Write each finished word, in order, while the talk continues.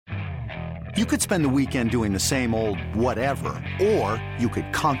You could spend the weekend doing the same old whatever, or you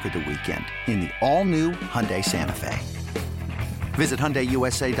could conquer the weekend in the all-new Hyundai Santa Fe. Visit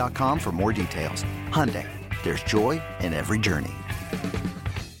HyundaiUSA.com for more details. Hyundai, there's joy in every journey.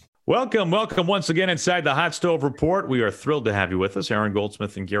 Welcome once again inside the Hot Stove Report. We are thrilled to have you with us, Aaron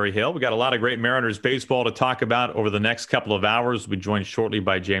Goldsmith and Gary Hill. We got a lot of great Mariners baseball to talk about over the next couple of hours. We'll be joined shortly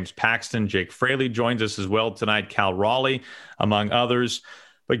by James Paxton. Jake Fraley joins us as well tonight, Cal Raleigh, among others.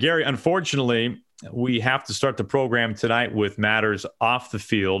 But Gary, unfortunately, we have to start the program tonight with matters off the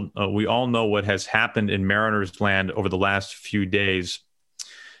field. We all know what has happened in Mariners land over the last few days.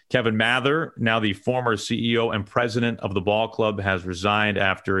 Kevin Mather, now the former CEO and president of the ball club, has resigned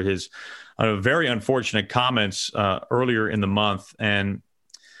after his very unfortunate comments earlier in the month. And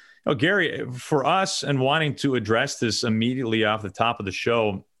Gary, for us and wanting to address this immediately off the top of the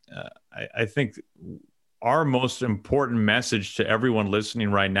show, I think our most important message to everyone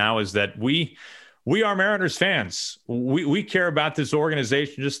listening right now is that we are Mariners fans. We care about this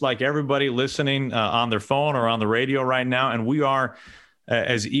organization just like everybody listening on their phone or on the radio right now, and we are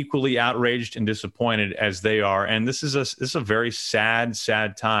as equally outraged and disappointed as they are. And this is a very sad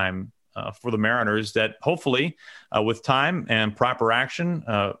time for the Mariners that hopefully with time and proper action,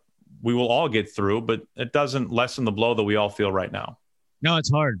 we will all get through, but it doesn't lessen the blow that we all feel right now. No, it's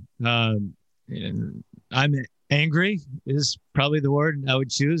hard. I'm angry is probably the word I would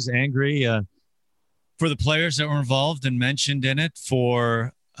choose. Angry for the players that were involved and mentioned in it,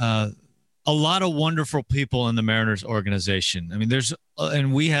 for a lot of wonderful people in the Mariners organization. I mean,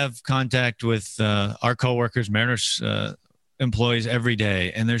 and we have contact with our coworkers, Mariners employees every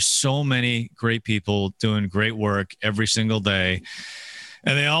day. And there's so many great people doing great work every single day.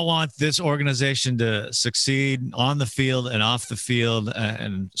 And they all want this organization to succeed on the field and off the field.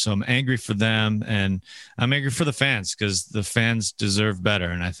 And so I'm angry for them, and I'm angry for the fans because the fans deserve better.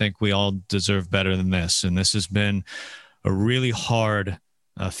 And I think we all deserve better than this. And this has been a really hard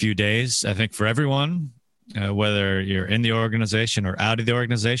few days, I think, for everyone, whether you're in the organization or out of the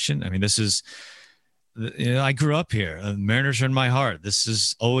organization. I mean, this is, I grew up here. Mariners are in my heart. This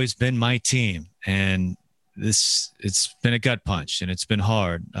has always been my team. And it's been a gut punch, and it's been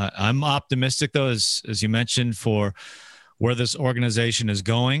hard. I'm optimistic, though, as you mentioned, for where this organization is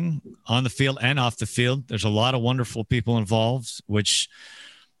going on the field and off the field. There's a lot of wonderful people involved, which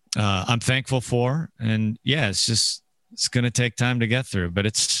I'm thankful for. And yeah, it's going to take time to get through, but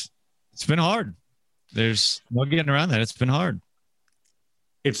it's been hard. There's no getting around that. It's been hard.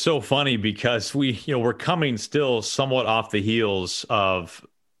 It's so funny because we're coming still somewhat off the heels of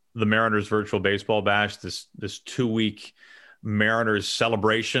the Mariners Virtual Baseball Bash, this 2-week Mariners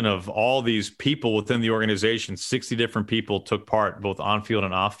celebration of all these people within the organization. 60 different people took part, both on field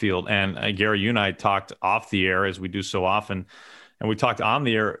and off field. And Gary, you and I talked off the air, as we do so often, and we talked on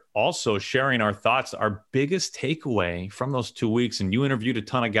the air also, sharing our thoughts, our biggest takeaway from those 2 weeks. And you interviewed a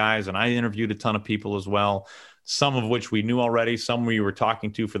ton of guys, and I interviewed a ton of people as well, some of which we knew already, some we were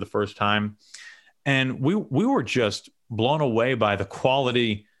talking to for the first time. And we were just blown away by the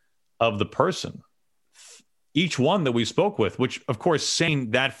quality of the person, each one that we spoke with, which, of course,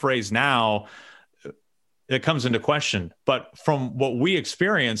 saying that phrase now, it comes into question. But from what we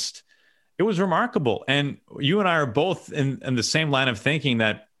experienced, it was remarkable. And you and I are both in the same line of thinking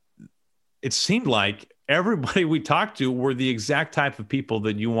that it seemed like everybody we talked to were the exact type of people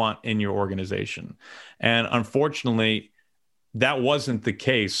that you want in your organization. And unfortunately, that wasn't the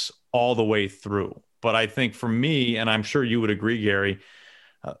case all the way through. But I think for me, and I'm sure you would agree, Gary,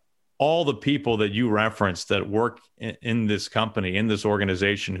 all the people that you referenced that work in this company, in this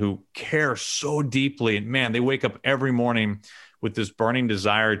organization, who care so deeply, and man, they wake up every morning with this burning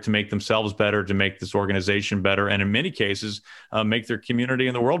desire to make themselves better, to make this organization better, and in many cases, make their community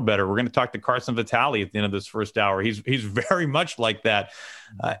and the world better. We're going to talk to Carson Vitale at the end of this first hour. He's very much like that.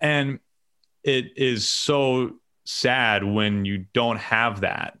 And it is so sad when you don't have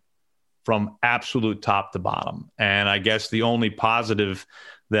that from absolute top to bottom. And I guess the only positive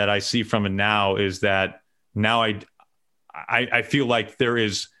that I see from it now is that now I feel like there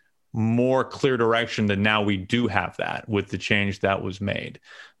is more clear direction that now we do have that with the change that was made.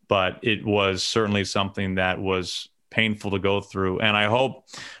 But it was certainly something that was painful to go through. And I hope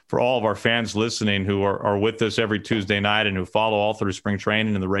for all of our fans listening who are with us every Tuesday night and who follow all through spring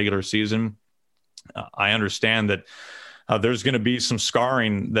training and the regular season, I understand that there's going to be some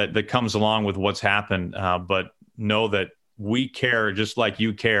scarring that comes along with what's happened. But know that we care just like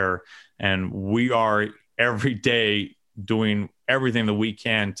you care. And we are every day doing everything that we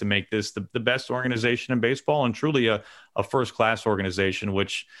can to make this the best organization in baseball, and truly a first-class organization,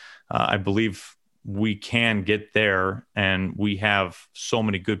 which I believe we can get there, and we have so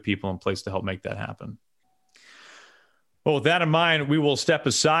many good people in place to help make that happen. Well, with that in mind, we will step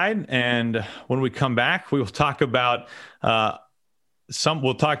aside, and when we come back, we will talk about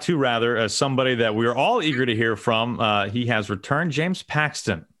somebody that we are all eager to hear from. He has returned. James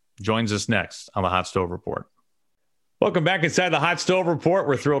Paxton joins us next on the Hot Stove Report. Welcome back inside the Hot Stove Report.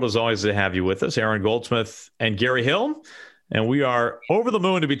 We're thrilled as always to have you with us, Aaron Goldsmith and Gary Hill. And we are over the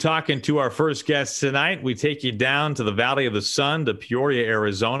moon to be talking to our first guest tonight. We take you down to the Valley of the Sun to Peoria,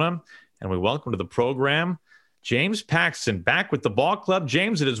 Arizona, and we welcome to the program James Paxton, back with the ball club.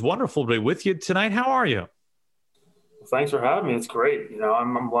 James, it is wonderful to be with you tonight. How are you? Thanks for having me. It's great.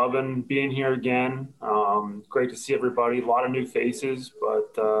 I'm loving being here again. Great to see everybody. A lot of new faces,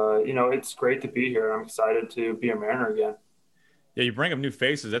 but it's great to be here. I'm excited to be a Mariner again. Yeah, you bring up new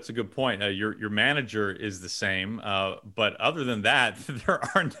faces. That's a good point. Your manager is the same, but other than that, there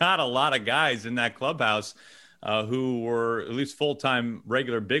are not a lot of guys in that clubhouse who were at least full-time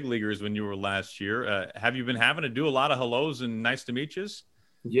regular big leaguers when you were last year. Have you been having to do a lot of hellos and nice to meet yous?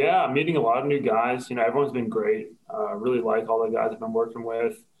 Yeah, I'm meeting a lot of new guys. Everyone's been great. Really like all the guys I've been working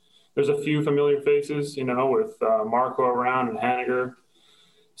with. There's a few familiar faces, with Marco around and Haniger.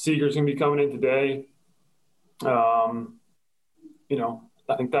 Seager's going to be coming in today. I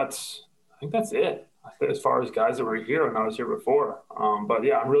think that's it as far as guys that were here when I was here before. But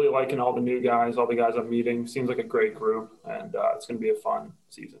yeah, I'm really liking all the new guys, all the guys I'm meeting. Seems like a great group, and it's going to be a fun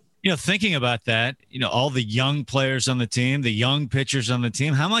season. Thinking about that, all the young players on the team, the young pitchers on the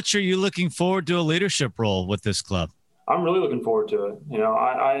team, how much are you looking forward to a leadership role with this club? I'm really looking forward to it.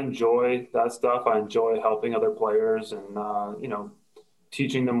 I enjoy that stuff. I enjoy helping other players and,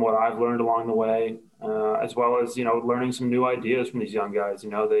 teaching them what I've learned along the way, as well as, learning some new ideas from these young guys.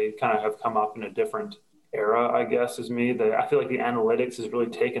 They kind of have come up in a different era, I guess, as me. I feel like the analytics has really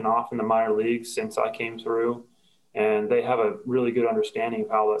taken off in the minor leagues since I came through. And they have a really good understanding of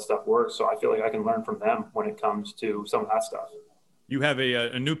how that stuff works. So I feel like I can learn from them when it comes to some of that stuff. You have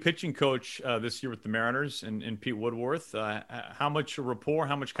a new pitching coach this year with the Mariners and Pete Woodworth. How much rapport,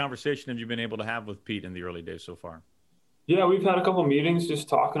 how much conversation have you been able to have with Pete in the early days so far? Yeah, we've had a couple of meetings just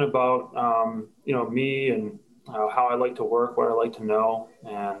talking about, me and how I like to work, what I like to know,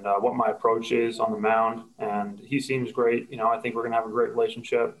 and what my approach is on the mound. And he seems great. I think we're going to have a great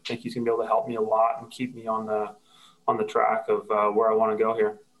relationship. I think he's going to be able to help me a lot and keep me on the track of where I want to go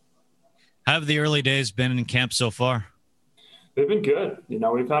here. How have the early days been in camp so far? They've been good.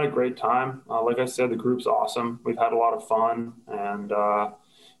 We've had a great time. Like I said, the group's awesome. We've had a lot of fun, and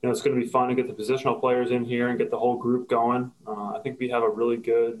it's going to be fun to get the positional players in here and get the whole group going. I think we have a really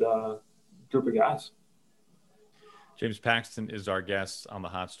good group of guys. James Paxton is our guest on the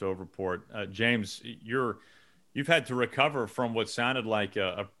Hot Stove Report. James, you've had to recover from what sounded like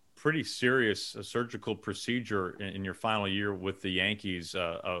a pretty serious surgical procedure in your final year with the Yankees,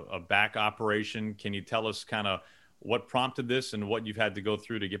 a back operation. Can you tell us kind of what prompted this and what you've had to go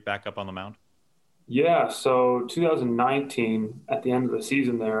through to get back up on the mound? Yeah, so 2019, at the end of the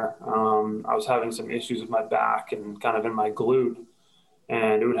season there, I was having some issues with my back and kind of in my glute.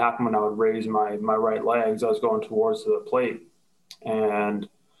 And it would happen when I would raise my right leg as I was going towards the plate. And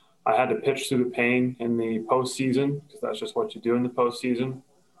I had to pitch through the pain in the postseason because that's just what you do in the postseason.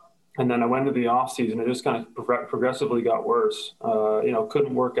 And then I went into the off season. It just kind of progressively got worse.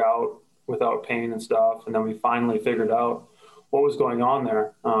 Couldn't work out without pain and stuff. And then we finally figured out what was going on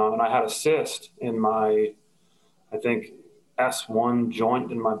there. And I had a cyst in my, I think, S1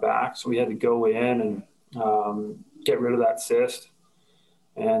 joint in my back. So we had to go in and get rid of that cyst.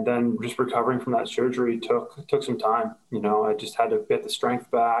 And then just recovering from that surgery took some time. I just had to get the strength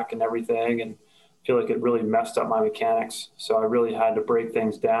back and everything, and feel like it really messed up my mechanics. So I really had to break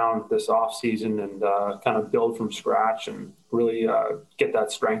things down this off season and kind of build from scratch and really get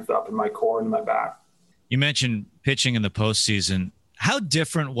that strength up in my core and my back. You mentioned pitching in the postseason. How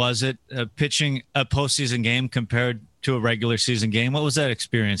different was it pitching a postseason game compared to a regular season game? What was that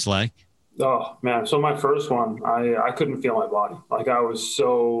experience like? Oh man. So my first one, I couldn't feel my body. Like I was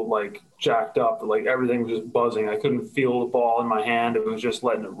so jacked up, everything was just buzzing. I couldn't feel the ball in my hand. It was just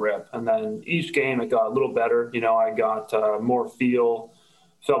letting it rip. And then each game it got a little better. I got more feel,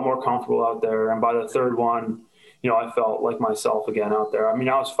 felt more comfortable out there. And by the third one, I felt like myself again out there. I mean,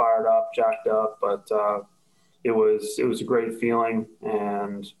 I was fired up, jacked up, but it was a great feeling,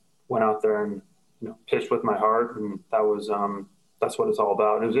 and went out there and pitched with my heart, and that was that's what it's all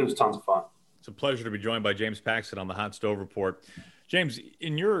about. It was tons of fun. It's a pleasure to be joined by James Paxton on the Hot Stove Report. James,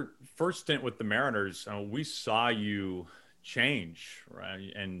 in your first stint with the Mariners, we saw you change,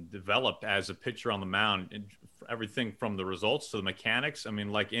 right, and develop as a pitcher on the mound, and everything from the results to the mechanics. I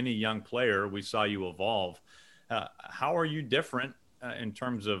mean, like any young player, we saw you evolve. How are you different in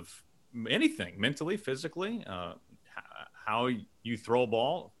terms of anything, mentally, physically, how you throw a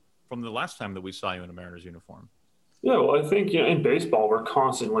ball from the last time that we saw you in a Mariners uniform? Yeah, well, I think, in baseball, we're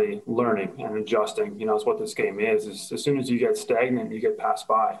constantly learning and adjusting. It's what this game is as soon as you get stagnant, you get passed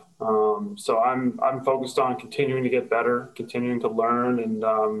by. So I'm focused on continuing to get better, continuing to learn,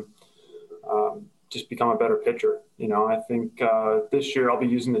 and just become a better pitcher. I think this year I'll be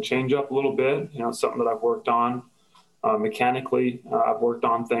using the changeup a little bit. It's something that I've worked on mechanically. I've worked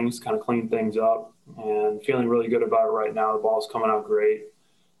on things, kind of cleaned things up, and feeling really good about it right now. The ball's coming out great,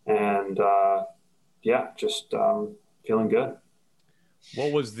 and just feeling good.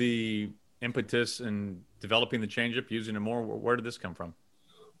 What was the impetus in developing the changeup, using it more? Where did this come from?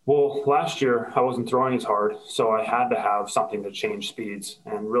 Well, last year I wasn't throwing as hard, so I had to have something to change speeds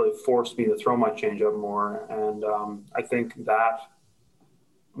and really force me to throw my changeup more. And I think that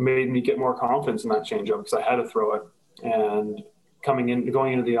made me get more confidence in that changeup because I had to throw it. And going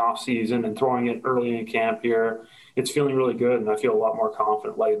into the off season and throwing it early in camp here, it's feeling really good, and I feel a lot more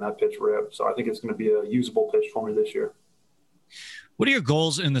confident letting that pitch rip. So I think it's going to be a usable pitch for me this year. What are your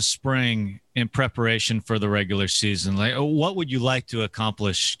goals in the spring in preparation for the regular season? Like, what would you like to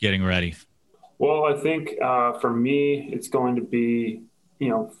accomplish getting ready? Well, I think for me, it's going to be,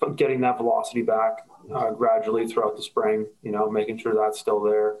 getting that velocity back gradually throughout the spring, making sure that's still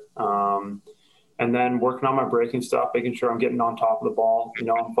there. And then working on my breaking stuff, making sure I'm getting on top of the ball.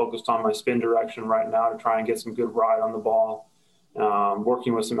 I'm focused on my spin direction right now to try and get some good ride on the ball.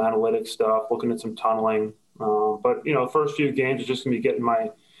 Working with some analytics stuff, looking at some tunneling. But the first few games is just going to be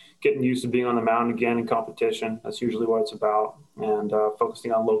getting used to being on the mound again in competition. That's usually what it's about. And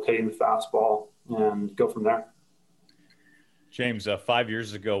focusing on locating the fastball and go from there. James, 5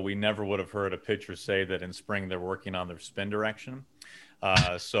 years ago, we never would have heard a pitcher say that in spring they're working on their spin direction.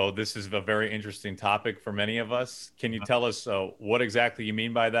 So this is a very interesting topic for many of us. Can you tell us what exactly you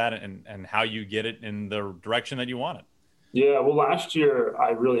mean by that and how you get it in the direction that you want it? Yeah, well, last year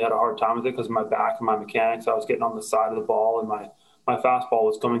I really had a hard time with it because of my back and my mechanics. I was getting on the side of the ball, and my fastball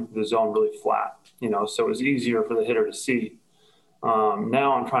was coming through the zone really flat, so it was easier for the hitter to see.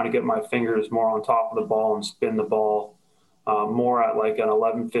 Now I'm trying to get my fingers more on top of the ball and spin the ball more at like an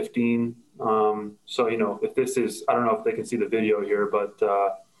 11-15. So, if this is, I don't know if they can see the video here, but,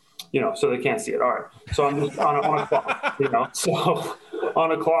 so they can't see it. All right. So I'm just on a clock, so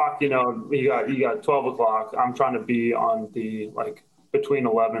on a clock, you got 12 o'clock. I'm trying to be on the, between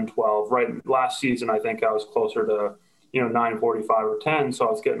 11 and 12, right? Last season, I think I was closer to, 9:45 or 10. So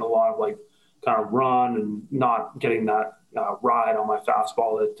I was getting a lot of kind of run and not getting that ride on my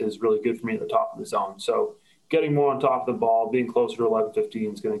fastball that is really good for me at the top of the zone. So getting more on top of the ball, being closer to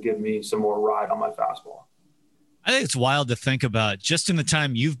 11-15 is going to give me some more ride on my fastball. I think it's wild to think about, just in the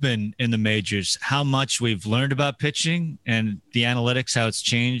time you've been in the majors, how much we've learned about pitching and the analytics, how it's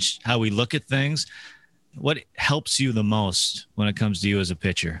changed, how we look at things. What helps you the most when it comes to you as a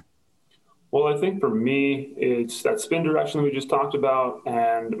pitcher? Well, I think for me, it's that spin direction that we just talked about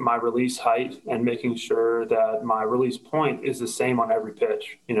and my release height and making sure that my release point is the same on every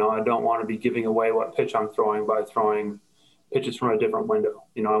pitch. I don't want to be giving away what pitch I'm throwing by throwing pitches from a different window.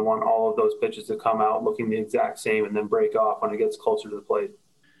 I want all of those pitches to come out looking the exact same and then break off when it gets closer to the plate.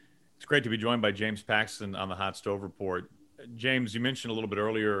 It's great to be joined by James Paxton on the Hot Stove Report. James, you mentioned a little bit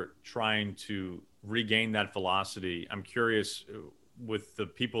earlier trying to regain that velocity. I'm curious, with the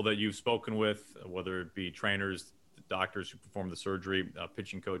people that you've spoken with, whether it be trainers, doctors who perform the surgery,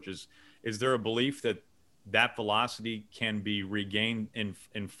 pitching coaches, is there a belief that velocity can be regained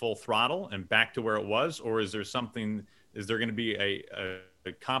in full throttle and back to where it was? Or is there going to be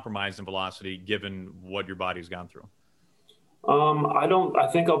a compromise in velocity given what your body's gone through? I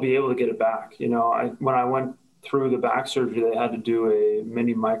think I'll be able to get it back. When I went through the back surgery, they had to do a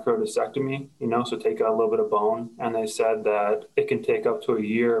mini microdiscectomy, so take out a little bit of bone. And they said that it can take up to a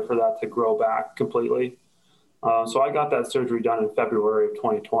year for that to grow back completely. So I got that surgery done in February of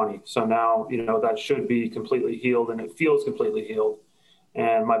 2020. So now, that should be completely healed, and it feels completely healed.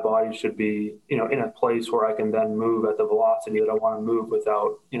 And my body should be, in a place where I can then move at the velocity that I want to move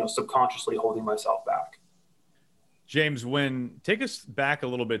without, subconsciously holding myself back. James, take us back a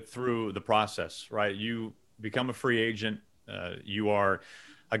little bit through the process, right? You become a free agent. You are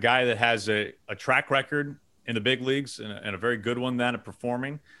a guy that has a track record in the big leagues and a very good one then of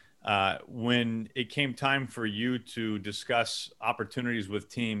performing. When it came time for you to discuss opportunities with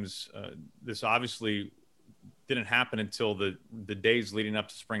teams, this obviously didn't happen until the days leading up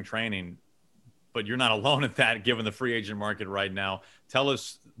to spring training. but you're not alone at that given the free agent market right now. Tell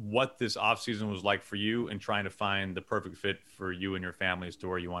us what this offseason was like for you and trying to find the perfect fit for you and your family as to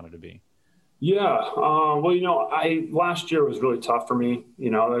where you wanted to be. Yeah. Well, last year was really tough for me.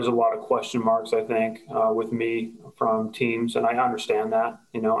 There's a lot of question marks, I think, with me from teams. And I understand that,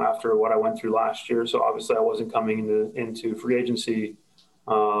 after what I went through last year. So obviously I wasn't coming into free agency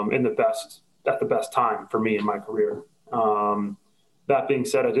at the best time for me in my career. That being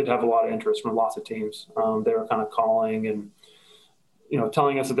said, I did have a lot of interest from lots of teams. They were kind of calling and,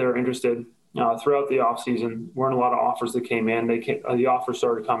 telling us that they were interested. Throughout the offseason, weren't a lot of offers that came in. The offers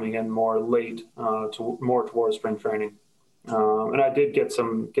started coming in more late, more towards spring training, and I did get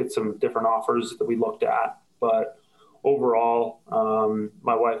some different offers that we looked at. But overall,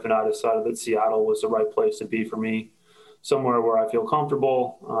 my wife and I decided that Seattle was the right place to be for me, somewhere where I feel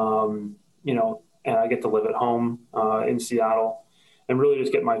comfortable, and I get to live at home in Seattle, and really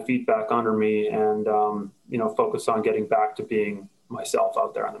just get my feet back under me and focus on getting back to being myself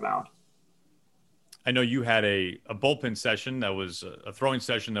out there on the mound. I know you had a bullpen session that was a throwing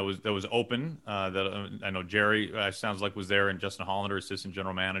session that was open. That I know Jerry sounds like was there, and Justin Hollander, assistant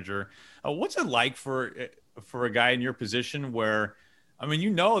general manager. What's it like for a guy in your position where,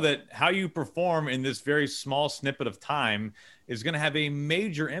 that how you perform in this very small snippet of time is going to have a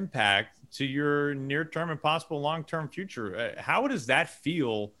major impact to your near-term and possible long-term future. How does that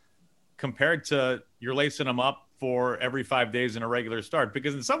feel compared to you're lacing them up for every 5 days in a regular start?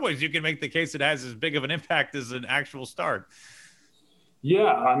 Because in some ways you can make the case it has as big of an impact as an actual start.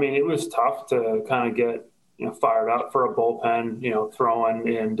 Yeah. It was tough to kind of get, fired up for a bullpen, throwing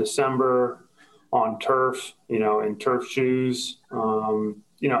in December on turf, in turf shoes.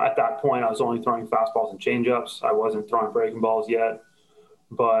 At that point I was only throwing fastballs and changeups. I wasn't throwing breaking balls yet,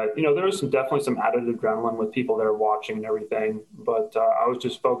 but there was definitely some added adrenaline with people there watching and everything. But I was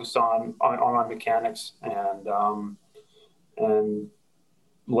just focused on my mechanics and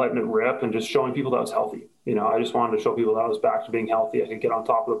letting it rip and just showing people that I was healthy. I just wanted to show people that I was back to being healthy. I could get on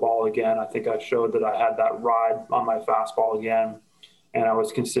top of the ball again. I think I showed that I had that ride on my fastball again, and I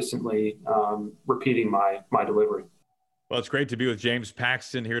was consistently repeating my delivery. Well, it's great to be with James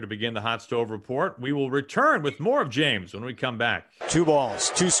Paxton here to begin the Hot Stove Report. We will return with more of James when we come back. 2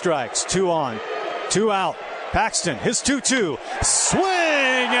 balls, 2 strikes, 2 on, 2 out. Paxton, his 2-2. Swing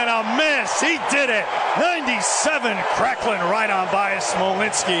and a miss. He did it. 97, crackling right on by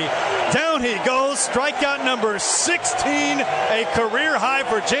Smolinski. Down he goes. Strikeout number 16. A career high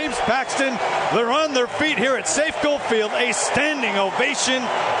for James Paxton. They're on their feet here at Safeco Field. A standing ovation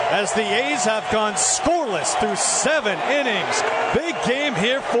as the A's have gone scoreless through 7 innings. Big game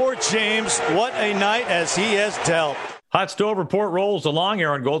here for James. What a night as he has dealt. Hot Stove Report rolls along.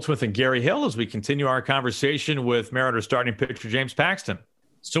 Aaron Goldsmith and Gary Hill as we continue our conversation with Mariners starting pitcher James Paxton.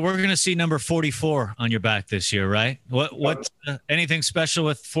 So we're going to see number 44 on your back this year, right? What anything special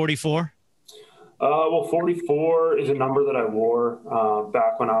with 44? Well, 44 is a number that I wore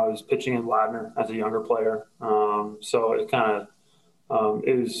back when I was pitching in Ladner as a younger player. So it kind of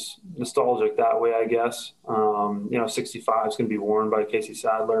is nostalgic that way, I guess. 65 is going to be worn by Casey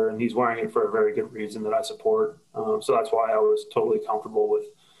Sadler, and he's wearing it for a very good reason that I support. So that's why I was totally comfortable with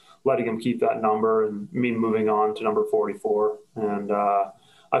letting him keep that number and me moving on to number 44. And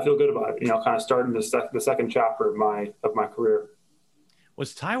I feel good about it, kind of starting the second chapter of my career.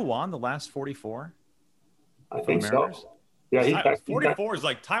 Was Taiwan the last 44? I think so. Yeah, 44 is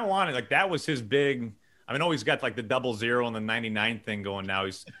like Taiwan. Like that was his big. He's got like the 00 and the 99 thing going now.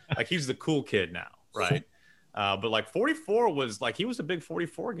 He's the cool kid now, right? But like 44 was like he was a big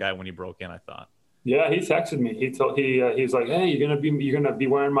 44 guy when he broke in, I thought. Yeah, he texted me. He's like, "Hey, you're gonna be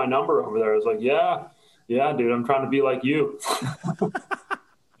wearing my number over there." I was like, "Yeah, dude, I'm trying to be like you."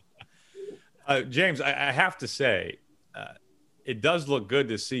 James, I have to say, it does look good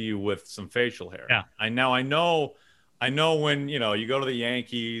to see you with some facial hair. Yeah. I know when, you go to the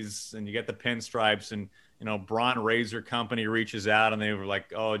Yankees and you get the pinstripes and, Braun Razor Company reaches out and they were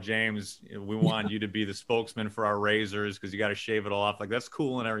like, "Oh, James, we want you to be the spokesman for our razors because you got to shave it all off." Like, that's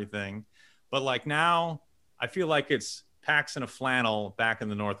cool and everything. But like now I feel like it's Pax in a flannel back in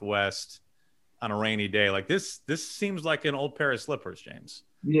the Northwest on a rainy day. Like this seems like an old pair of slippers, James.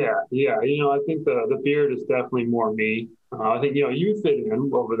 Yeah. I think the beard is definitely more me. I think, you fit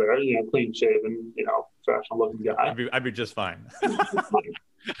in over there, clean shaven, professional looking guy. I'd be just fine.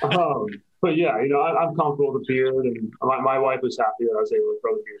 But yeah, I'm comfortable with the beard, and my wife was happy that I was able to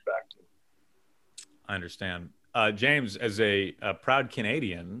grow the beard back too. I understand. James, as a proud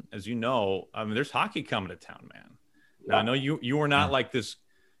Canadian, as you know, there's hockey coming to town, man. Now, I know you were not like this.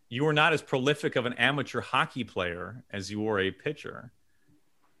 You were not as prolific of an amateur hockey player as you were a pitcher.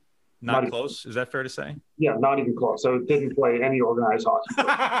 Not close. Is that fair to say? Yeah, not even close. So didn't play any organized hockey.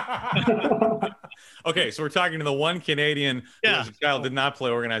 Okay, so we're talking to the one Canadian who as a child did not play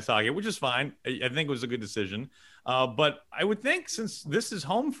organized hockey, which is fine. I think it was a good decision. But I would think since this is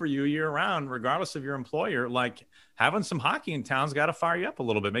home for you year round, regardless of your employer, like having some hockey in town's got to fire you up a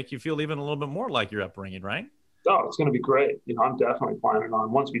little bit, make you feel even a little bit more like your upbringing, right? Oh, it's going to be great. I'm definitely planning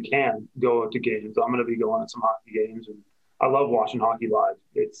on, once we can go to games, I'm going to be going to some hockey games. And I love watching hockey live.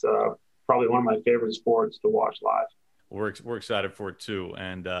 It's probably one of my favorite sports to watch live. We're excited for it too.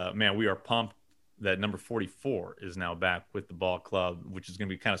 And man, we are pumped that number 44 is now back with the ball club, which is going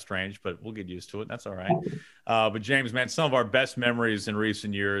to be kind of strange, but we'll get used to it. That's all right. But James, man, some of our best memories in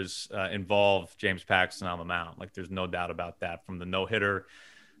recent years involve James Paxton on the mound. Like there's no doubt about that, from the no-hitter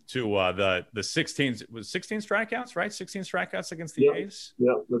to the 16 strikeouts, right? 16 strikeouts against the A's.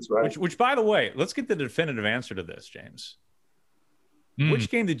 Yeah, that's right. Which, by the way, let's get the definitive answer to this, James. Which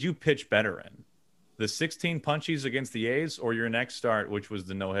game did you pitch better in? The 16 punchies against the A's or your next start, which was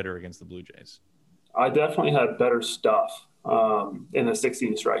the no-hitter against the Blue Jays? I definitely had better stuff in the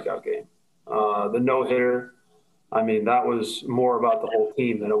 16 strikeout game. The no-hitter, I mean, that was more about the whole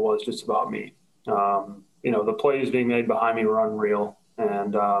team than it was just about me. The plays being made behind me were unreal.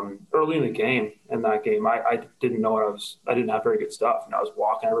 And early in the game, I didn't know I didn't have very good stuff. And I was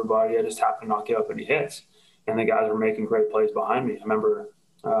walking everybody. I just happened to not give up any hits. And the guys were making great plays behind me. I remember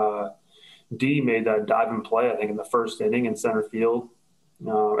D made that diving play, I think, in the first inning in center field.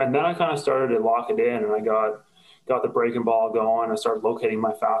 And then I kind of started to lock it in, and I got the breaking ball going. I started locating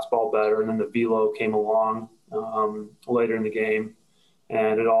my fastball better, and then the velo came along later in the game,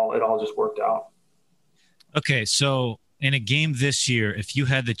 and it all just worked out. Okay, so in a game this year, if you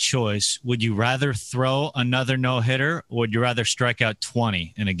had the choice, would you rather throw another no-hitter, or would you rather strike out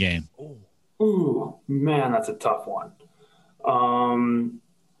 20 in a game? Ooh, man, that's a tough one.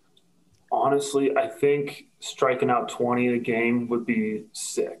 Honestly, I think striking out 20 in a game would be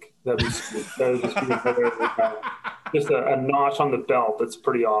sick. That would just be a notch on the belt. That's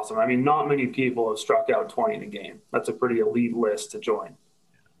pretty awesome. I mean, not many people have struck out 20 in a game. That's a pretty elite list to join.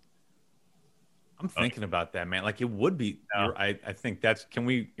 I'm thinking about that, man. Like it would be. No. I think that's. Can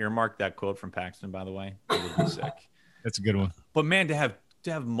we earmark that quote from Paxton? By the way, it would be sick. That's a good one. But man, to have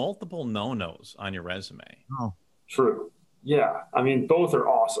multiple no-nos on your resume. Oh, true. Yeah, I mean, both are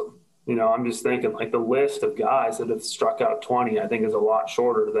awesome. I'm just thinking like the list of guys that have struck out 20, I think is a lot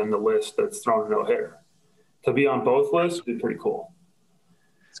shorter than the list that's thrown a no-hitter. To be on both lists would be pretty cool.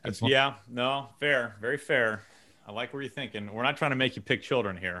 Yeah, no, fair, very fair. I like where you're thinking. We're not trying to make you pick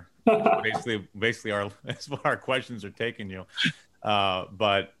children here. basically that's what our questions are taking you.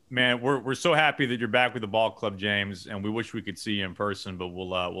 But man, we're so happy that you're back with the ball club, James, and we wish we could see you in person, but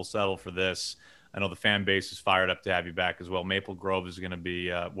we'll settle for this. I know the fan base is fired up to have you back as well. Maple Grove is going to be,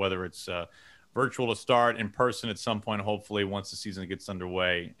 whether it's virtual to start, in person at some point, hopefully once the season gets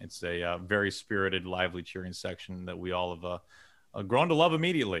underway. It's a very spirited, lively cheering section that we all have grown to love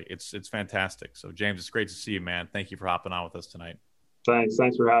immediately. It's fantastic. So, James, it's great to see you, man. Thank you for hopping on with us tonight. Thanks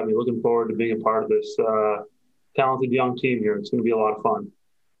for having me. Looking forward to being a part of this talented young team here. It's going to be a lot of fun.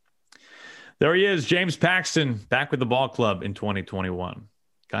 There he is, James Paxton, back with the ball club in 2021.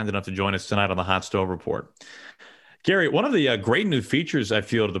 Kind enough to join us tonight on the Hot Stove Report. Gary, one of the great new features I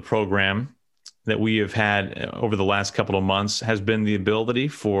feel to the program that we have had over the last couple of months has been the ability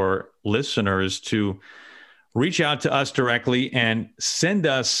for listeners to reach out to us directly and send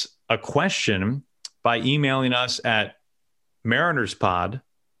us a question by emailing us at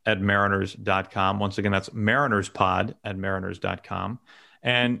marinerspod@mariners.com. Once again, that's marinerspod@mariners.com.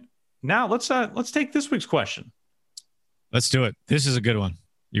 And now let's take this week's question. Let's do it. This is a good one.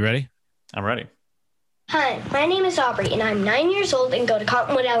 You ready? I'm ready. Hi, my name is Aubrey, and I'm 9 years old and go to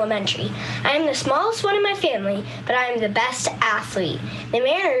Cottonwood Elementary. I am the smallest one in my family, but I am the best athlete. The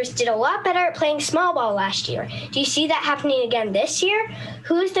Mariners did a lot better at playing small ball last year. Do you see that happening again this year?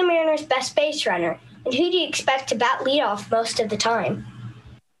 Who is the Mariners' best base runner? And who do you expect to bat leadoff most of the time?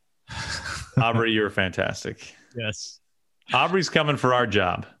 Aubrey, you're fantastic. Yes. Aubrey's coming for our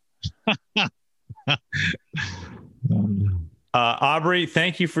job. Aubrey,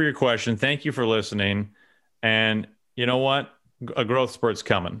 thank you for your question. Thank you for listening. And you know what? A growth spurt's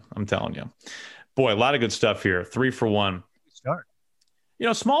coming. I'm telling you. Boy, a lot of good stuff here. 3 for 1. Start.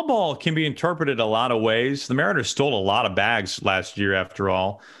 Small ball can be interpreted a lot of ways. The Mariners stole a lot of bags last year, after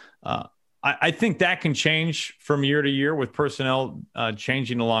all. I think that can change from year to year with personnel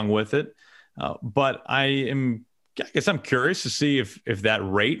changing along with it. But I guess I'm curious to see if that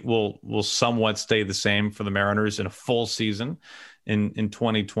rate will somewhat stay the same for the Mariners in a full season in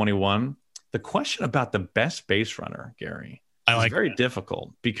 2021. The question about the best base runner, Gary. It's very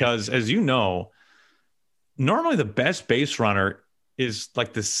difficult because, as you know, normally the best base runner is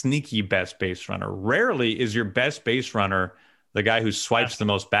like the sneaky best base runner. Rarely is your best base runner the guy who swipes the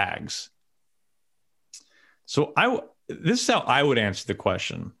most bags. So this is how I would answer the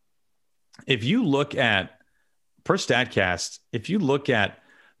question. If you look at, per StatCast, if you look at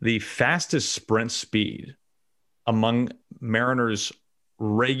the fastest sprint speed among Mariners'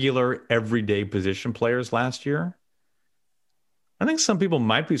 regular everyday position players last year, I think some people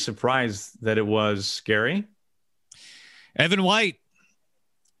might be surprised that it was Gary. Evan White.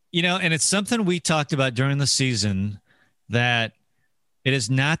 And it's something we talked about during the season, that it is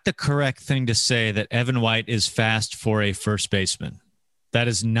not the correct thing to say that Evan White is fast for a first baseman. That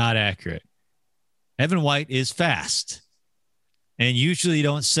is not accurate. Evan White is fast. And usually you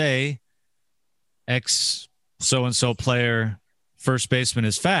don't say X so-and-so player first baseman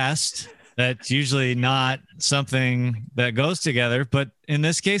is fast. That's usually not something that goes together. But in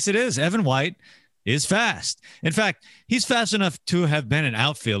this case, it is. Evan White is fast. In fact, he's fast enough to have been an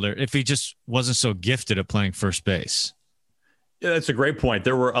outfielder if he just wasn't so gifted at playing first base. Yeah, that's a great point.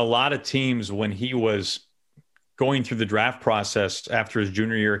 There were a lot of teams when he was going through the draft process after his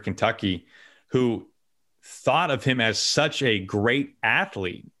junior year at Kentucky who thought of him as such a great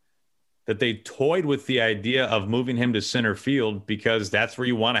athlete that they toyed with the idea of moving him to center field because that's where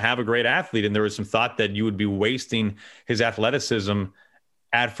you want to have a great athlete. And there was some thought that you would be wasting his athleticism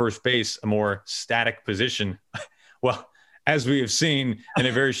at first base, a more static position. Well, as we have seen in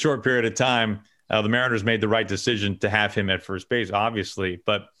a very short period of time, the Mariners made the right decision to have him at first base, obviously.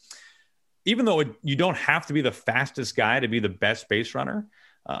 But even though you don't have to be the fastest guy to be the best base runner,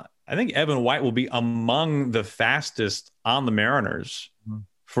 I think Evan White will be among the fastest on the Mariners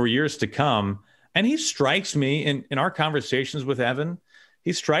for years to come. And he strikes me in our conversations with Evan,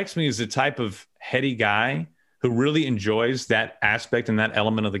 he strikes me as the type of heady guy who really enjoys that aspect and that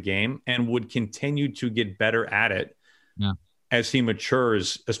element of the game and would continue to get better at it as he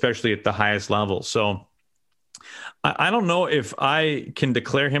matures, especially at the highest level. So I don't know if I can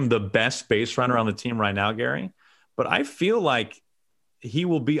declare him the best base runner on the team right now, Gary, but I feel like he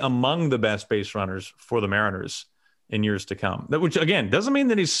will be among the best base runners for the Mariners in years to come. Which, again, doesn't mean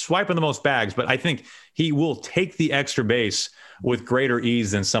that he's swiping the most bags, but I think he will take the extra base with greater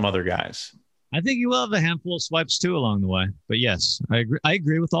ease than some other guys. I think you will have a handful of swipes too along the way. But yes, I agree. I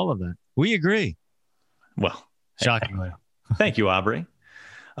agree with all of that. We agree. Well, shockingly. Thank you, Aubrey.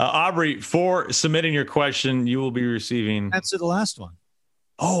 Aubrey, for submitting your question, you will be receiving. Answer the last one.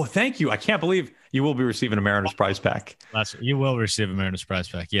 Oh, thank you. I can't believe you will be receiving a Mariners prize pack. You will receive a Mariners prize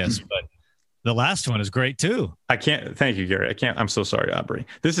pack, yes. But the last one is great too. I can't. Thank you, Gary. I'm so sorry, Aubrey.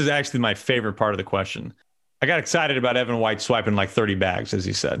 This is actually my favorite part of the question. I got excited about Evan White swiping like 30 bags, as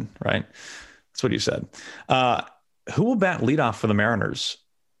he said, right? That's what he said. Who will bat leadoff for the Mariners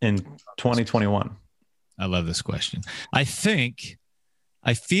in 2021? I love this question. I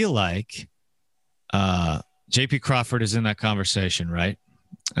feel like J.P. Crawford is in that conversation, right?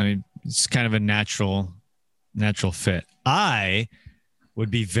 I mean, it's kind of a natural fit. I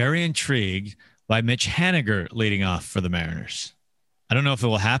would be very intrigued by Mitch Haniger leading off for the Mariners. I don't know if it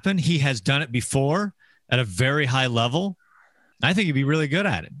will happen. He has done it before at a very high level. I think he'd be really good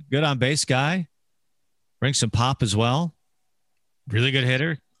at it. Good on base guy. Bring some pop as well. Really good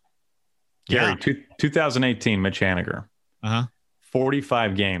hitter. Gary, 2018, Mitch Haniger.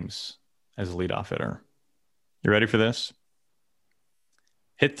 45 games as a leadoff hitter. You ready for this?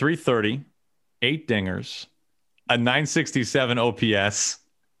 Hit .330, 8 dingers, a .967 OPS,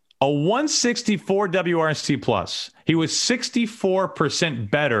 a .164 WRC plus. He was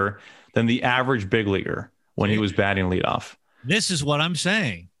 64% better than the average big leaguer when he was batting leadoff. This is what I'm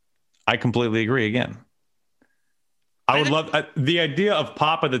saying. I completely agree again. I would love the idea of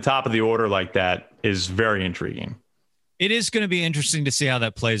pop at the top of the order like that is very intriguing. It is going to be interesting to see how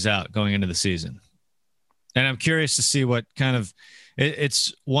that plays out going into the season. And I'm curious to see what kind of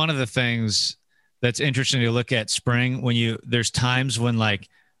it's one of the things that's interesting to look at spring when there's times when like,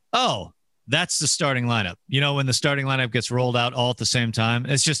 oh, that's the starting lineup. When the starting lineup gets rolled out all at the same time,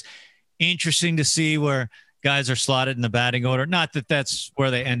 it's just interesting to see where guys are slotted in the batting order. Not that that's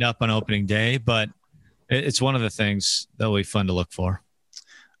where they end up on opening day, but it's one of the things that will be fun to look for.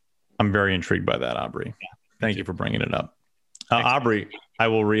 I'm very intrigued by that, Aubrey. Yeah, Thank you for bringing it up. Aubrey, I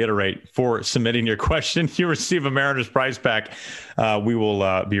will reiterate, for submitting your question, you receive a Mariners prize pack. We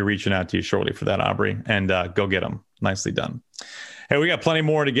will be reaching out to you shortly for that, Aubrey, and go get them. Nicely done. Hey, we got plenty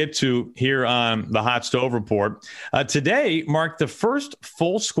more to get to here on the Hot Stove Report. Today marked the first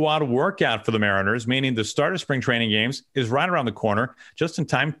full squad workout for the Mariners, meaning the start of spring training games is right around the corner. Just in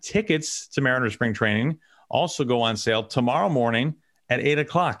time, tickets to Mariners spring training also go on sale tomorrow morning at 8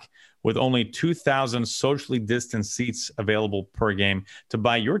 o'clock, with only 2,000 socially distanced seats available per game. To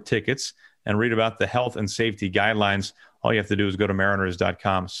buy your tickets and read about the health and safety guidelines, all you have to do is go to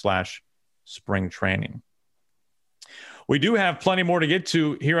mariners.com/spring training. We do have plenty more to get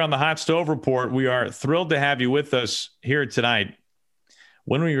to here on the Hot Stove Report. We are thrilled to have you with us here tonight.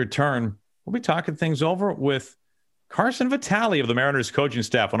 When we return, we'll be talking things over with Carson Vitale of the Mariners coaching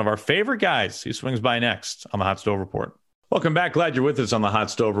staff, one of our favorite guys. He swings by next on the Hot Stove Report. Welcome back. Glad you're with us on the Hot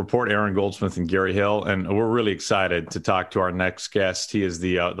Stove Report. Aaron Goldsmith and Gary Hill, and we're really excited to talk to our next guest. He is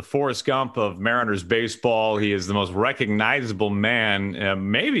the Forrest Gump of Mariners baseball. He is the most recognizable man,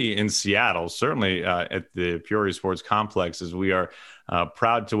 maybe in Seattle, certainly at the Peoria Sports Complex, as we are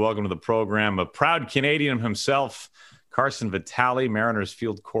proud to welcome to the program a proud Canadian himself, Carson Vitale, Mariners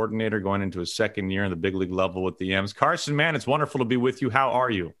field coordinator, going into his second year in the big league level with the M's. Carson, man, it's wonderful to be with you. How are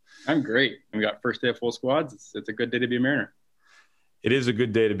you? I'm great. We got first day of full squads. It's a good day to be a Mariner. It is a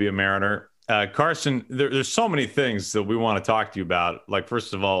good day to be a Mariner. Carson, there's so many things that we want to talk to you about. Like,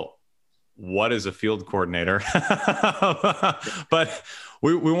 first of all, what is a field coordinator? But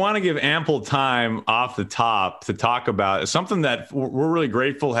we want to give ample time off the top to talk about something that we're really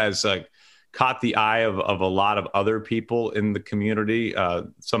grateful has caught the eye of a lot of other people in the community.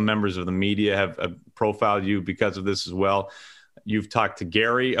 Some members of the media have profiled you because of this as well. You've talked to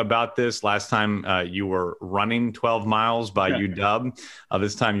Gary about this. Last time you were running 12 miles by UW.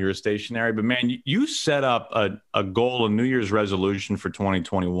 This time you were stationary. But, man, you set up a goal, a New Year's resolution for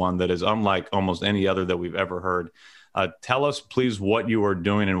 2021 that is unlike almost any other that we've ever heard. Tell us, please, what you are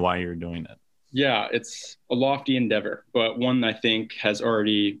doing and why you're doing it. Yeah, it's a lofty endeavor, but one I think has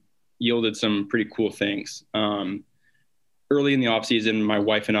already yielded some pretty cool things. Early in the offseason, my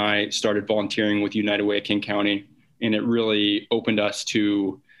wife and I started volunteering with United Way of King County. And it really opened us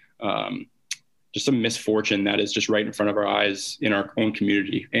to just some misfortune that is just right in front of our eyes in our own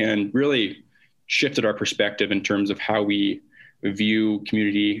community, and really shifted our perspective in terms of how we view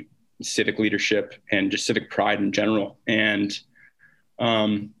community, civic leadership, and just civic pride in general. And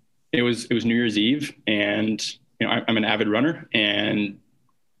it was New Year's Eve, and I'm an avid runner, and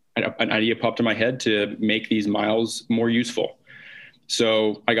an idea popped in my head to make these miles more useful.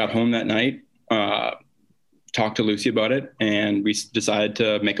 So I got home that night, talked to Lucy about it, and we decided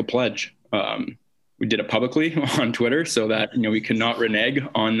to make a pledge. We did it publicly on Twitter so that, we could not renege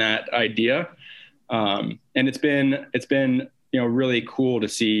on that idea. And it's been, really cool to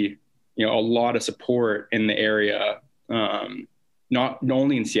see, a lot of support in the area. Not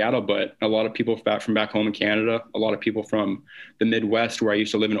only in Seattle, but a lot of people from back home in Canada, a lot of people from the Midwest where I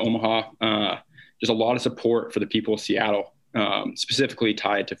used to live in Omaha, just a lot of support for the people of Seattle. Specifically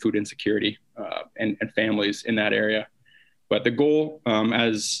tied to food insecurity and families in that area. But the goal,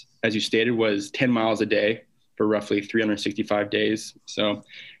 as you stated, was 10 miles a day for roughly 365 days. So,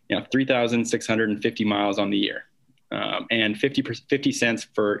 3,650 miles on the year. And 50 cents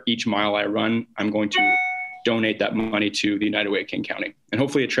for each mile I run, I'm going to donate that money to the United Way of King County and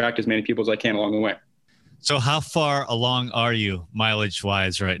hopefully attract as many people as I can along the way. So how far along are you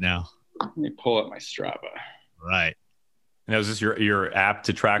mileage-wise right now? Let me pull up my Strava. Right. Now, is this your app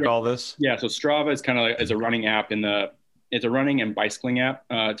to track all this? Yeah. So Strava is kind of as a running app it's a running and bicycling app.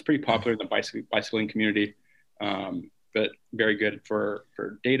 It's pretty popular in the bicycling community, but very good for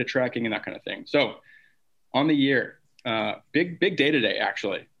data tracking and that kind of thing. So on the year, big day today,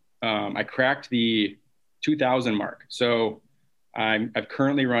 actually. I cracked the 2,000 mark. So I've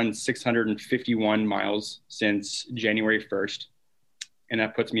currently run 651 miles since January 1st, and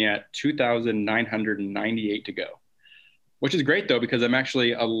that puts me at 2,998 to go. Which is great, though, because I'm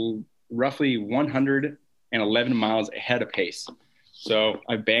actually roughly 111 miles ahead of pace. So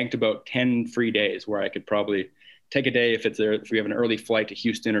I've banked about 10 free days where I could probably take a day if we have an early flight to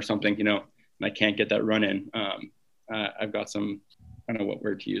Houston or something, and I can't get that run in. I've got some, I don't know what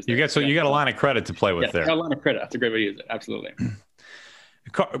word to use there. You got a line of credit to play with there. A line of credit. That's a great way to use it. Absolutely.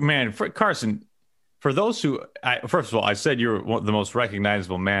 Man, Carson, for those who, first of all, I said you're the most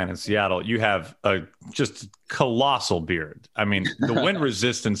recognizable man in Seattle. You have a just colossal beard. I mean, the wind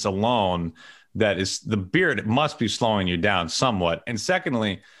resistance alone, the beard must be slowing you down somewhat. And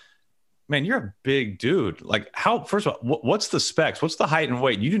secondly, man, you're a big dude. Like, first of all, what's the specs? What's the height and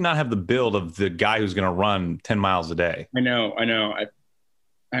weight? You do not have the build of the guy who's going to run 10 miles a day. I know.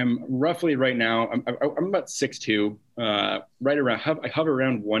 I'm roughly right now, I'm about 6'2", right around, I hover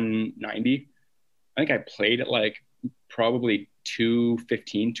around 190. I think I played at probably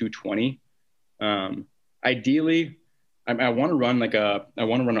 215, 220. Ideally, I want to run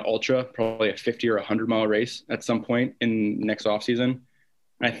an ultra, probably a 50 or 100 mile race at some point in next off season.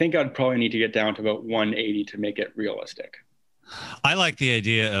 I think I'd probably need to get down to about 180 to make it realistic. I like the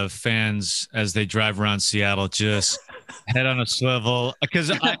idea of fans as they drive around Seattle just head on a swivel,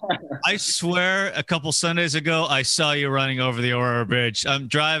 because I swear a couple Sundays ago I saw you running over the Aurora Bridge. I'm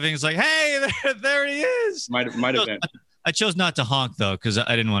driving, it's like, hey, there he is. Might have been. I chose not to honk though, because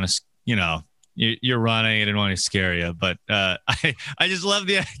I didn't want to, you're running. I didn't want to scare you, but I just love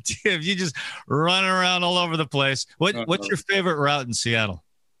the idea of you just running around all over the place. What's your favorite route in Seattle?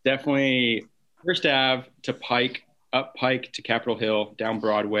 Definitely First Ave to Pike, up Pike to Capitol Hill, down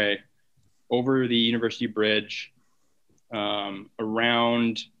Broadway, over the University Bridge,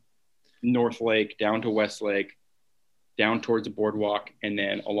 around North Lake, down to West Lake, down towards the boardwalk, and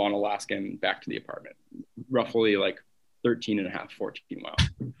then along Alaska and back to the apartment. Roughly like 13 and a half, 14 miles.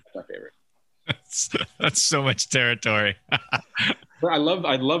 That's my favorite. That's so much territory. I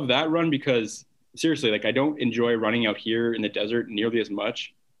love that run because seriously, like I don't enjoy running out here in the desert nearly as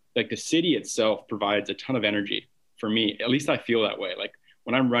much. Like the city itself provides a ton of energy for me. At least I feel that way. Like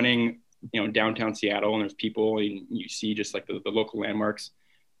when I'm running, downtown Seattle and there's people and you see just like the local landmarks,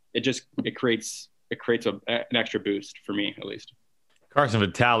 it creates an extra boost for me, at least. Carson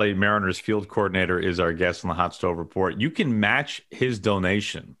Vitale, Mariners field coordinator, is our guest on the Hot Stove Report. You can match his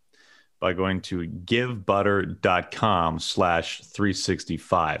donation by going to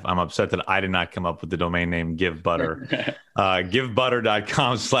givebutter.com/365. I'm upset that I did not come up with the domain name GiveButter.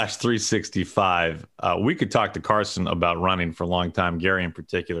 Givebutter.com/365. We could talk to Carson about running for a long time. Gary in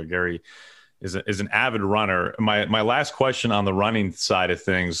particular. Gary is an avid runner. My last question on the running side of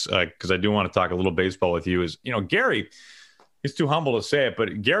things, because I do want to talk a little baseball with you, is, Gary, he's too humble to say it,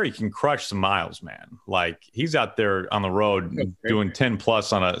 but Gary can crush some miles, man. Like he's out there on the road doing 10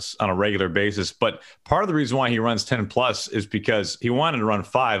 plus on a regular basis. But part of the reason why he runs 10 plus is because he wanted to run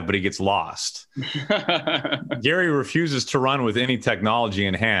 5, but he gets lost. Gary refuses to run with any technology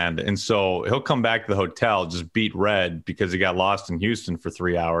in hand. And so he'll come back to the hotel, just beat red because he got lost in Houston for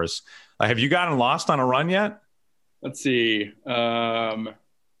 3 hours. Have you gotten lost on a run yet? Let's see. Not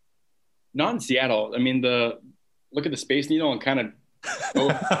in Seattle. I mean, look at the Space Needle and kind of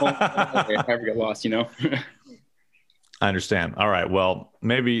never get lost, I understand. All right. Well,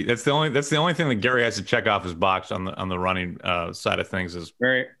 maybe that's the only thing that Gary has to check off his box on the running side of things is.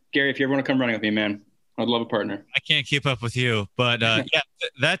 Gary, if you ever want to come running with me, man, I'd love a partner. I can't keep up with you, but yeah,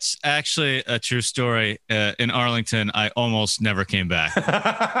 that's actually a true story. In Arlington, I almost never came back.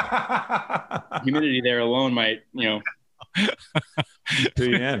 Humidity there alone might, to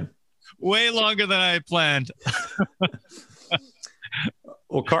the end. Way longer than I had planned.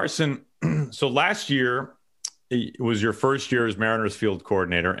 Well, Carson, so last year it was your first year as Mariners field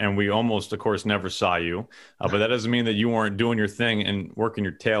coordinator, and we almost, of course, never saw you. But that doesn't mean that you weren't doing your thing and working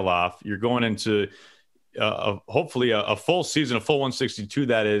your tail off. You're going into hopefully a full season, a full 162,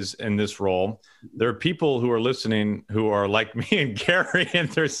 that is, in this role. There are people who are listening who are like me and Gary, and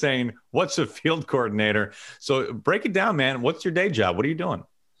they're saying, what's a field coordinator? So break it down, man. What's your day job? What are you doing?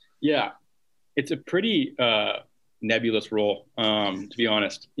 Yeah, it's a pretty nebulous role, to be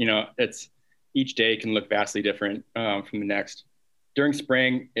honest. It's each day can look vastly different from the next. During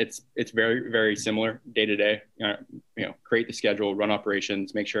spring, it's very, very similar day to day. Create the schedule, run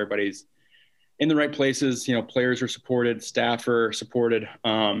operations, make sure everybody's in the right places. Players are supported, staff are supported.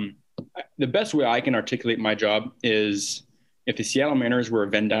 The best way I can articulate my job is if the Seattle Mariners were a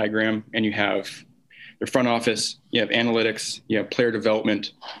Venn diagram and you have their front office, you have analytics, you have player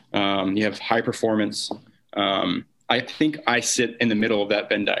development, you have high performance. I think I sit in the middle of that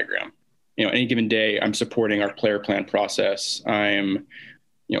Venn diagram. Any given day, I'm supporting our player plan process. I'm,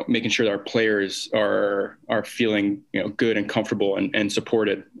 making sure that our players are feeling, good and comfortable and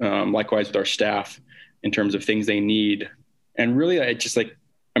supported. Likewise with our staff in terms of things they need. And really,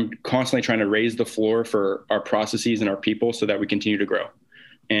 I'm constantly trying to raise the floor for our processes and our people so that we continue to grow.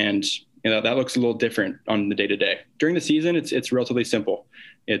 And that looks a little different on the day-to-day. During the season, it's relatively simple.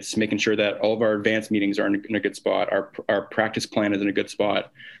 It's making sure that all of our advanced meetings are in a good spot. Our practice plan is in a good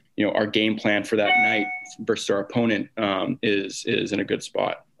spot. Our game plan for that night versus our opponent is in a good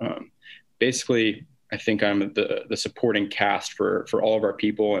spot. Basically, I think I'm the supporting cast for all of our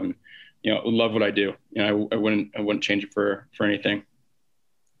people, and love what I do. I wouldn't change it for anything.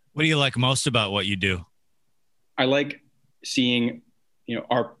 What do you like most about what you do? I like seeing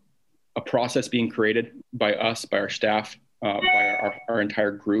a process being created by us, by our staff, by our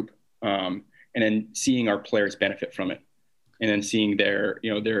entire group, and then seeing our players benefit from it, and then seeing their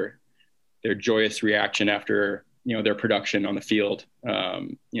joyous reaction after their production on the field.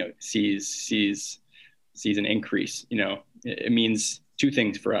 Sees an increase. It means two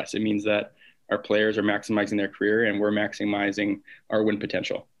things for us. It means that our players are maximizing their career and we're maximizing our win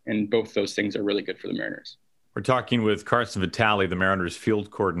potential. And both those things are really good for the Mariners. We're talking with Carson Vitale, the Mariners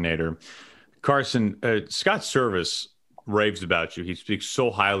field coordinator. Carson, Scott Servais raves about you. He speaks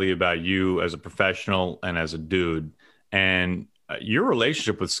so highly about you as a professional and as a dude. And your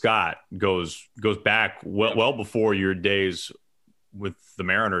relationship with Scott goes back well before your days with the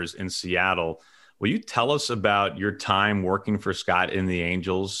Mariners in Seattle. Will you tell us about your time working for Scott in the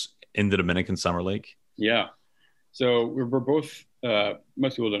Angels in the Dominican Summer League? Yeah. So we're both,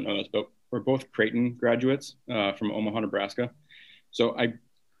 most people don't know this, but we're both Creighton graduates from Omaha, Nebraska. So I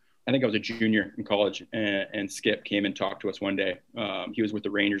think I was a junior in college, and Skip came and talked to us one day. He was with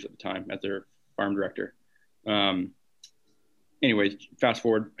the Rangers at the time as their farm director. Anyways, fast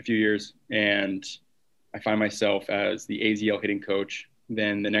forward a few years, and I find myself as the AZL hitting coach.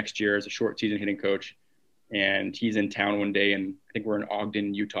 Then the next year as a short season hitting coach. And he's in town one day, and I think we're in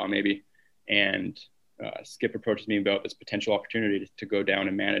Ogden, Utah, maybe. And Skip approaches me about this potential opportunity to go down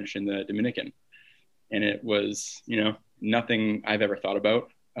and manage in the Dominican. And it was, nothing I've ever thought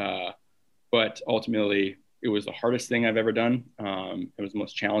about. But ultimately, it was the hardest thing I've ever done. It was the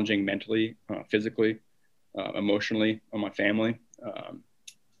most challenging mentally, physically, emotionally on my family.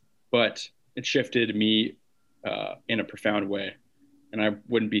 But it shifted me in a profound way. And I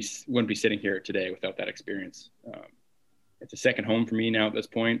wouldn't be sitting here today without that experience. It's a second home for me now at this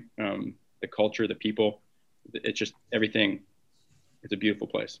point. The culture, the people, it's just everything. It's a beautiful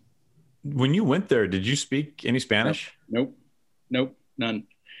place. When you went there, did you speak any Spanish? Nope, none.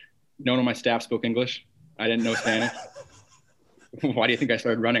 No one on my staff spoke English. I didn't know Spanish. Why do you think I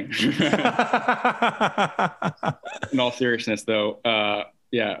started running? In all seriousness, though, I've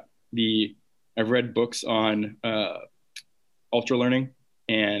read books on ultra learning,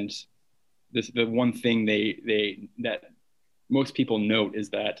 and the one thing that most people note is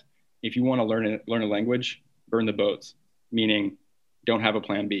that if you want to learn a language, burn the boats, meaning don't have a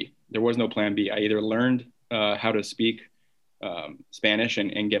plan B. There was no plan B. I either learned how to speak Spanish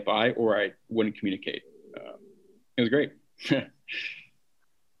and get by, or I wouldn't communicate. It was great.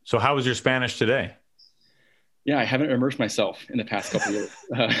 So how is your Spanish today? Yeah, I haven't immersed myself in the past couple of years.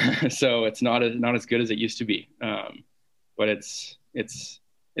 So it's not as good as it used to be. But it's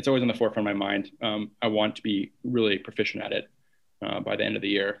always on the forefront of my mind. I want to be really proficient at it by the end of the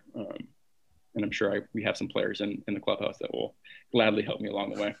year. And I'm sure we have some players in the clubhouse that will gladly help me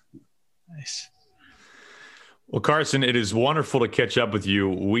along the way. Nice. Well, Carson, it is wonderful to catch up with you.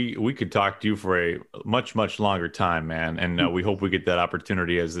 We could talk to you for a much, much longer time, man. And we hope we get that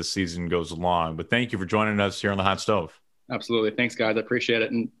opportunity as this season goes along. But thank you for joining us here on The Hot Stove. Absolutely. Thanks, guys. I appreciate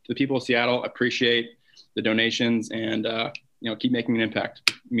it. And to the people of Seattle, appreciate the donations and, keep making an impact.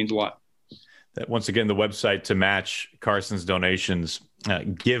 It means a lot. Once again, the website to match Carson's donations,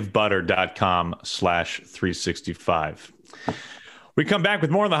 givebutter.com/365. We come back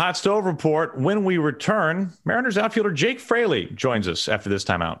with more on the Hot Stove Report. When we return, Mariners outfielder Jake Fraley joins us after this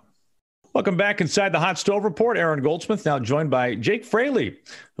timeout. Welcome back inside the Hot Stove Report. Aaron Goldsmith now joined by Jake Fraley,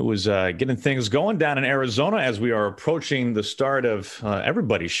 who is getting things going down in Arizona as we are approaching the start of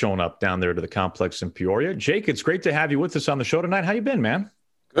everybody showing up down there to the complex in Peoria. Jake, it's great to have you with us on the show tonight. How you been, man?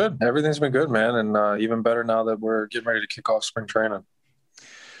 Good. Everything's been good, man. And even better now that we're getting ready to kick off spring training.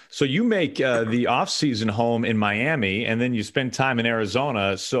 So you make the off-season home in Miami, and then you spend time in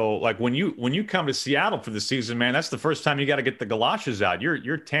Arizona. So, like when you come to Seattle for the season, man, that's the first time you got to get the galoshes out.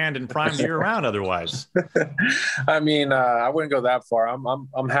 You're tanned and primed year-round otherwise. I mean, I wouldn't go that far.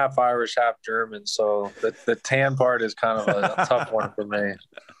 I'm half Irish, half German, so the tan part is kind of a tough one for me.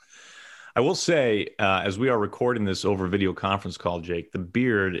 I will say, as we are recording this over video conference call, Jake, the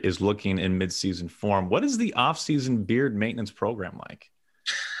beard is looking in mid-season form. What is the off-season beard maintenance program like?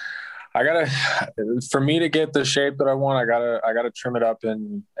 For me to get the shape that I want, I gotta trim it up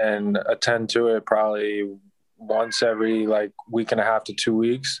and attend to it probably once every week and a half to 2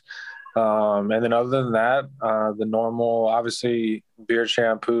 weeks. And then other than that, the normal, obviously beard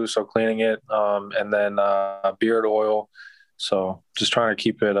shampoo, so cleaning it, and then beard oil. So just trying to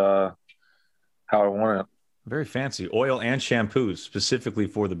keep it how I want it. Very fancy. Oil and shampoos specifically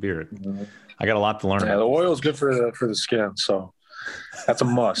for the beard. Mm-hmm. I got a lot to learn. Yeah, the oil is good for the skin, so that's a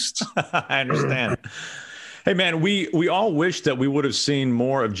must. I understand. Hey, man, we all wish that we would have seen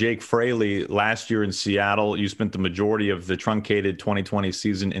more of Jake Fraley last year in Seattle. You spent the majority of the truncated 2020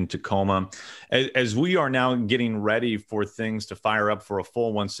 season in Tacoma. As we are now getting ready for things to fire up for a full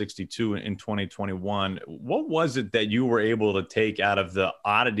 162 in 2021, what was it that you were able to take out of the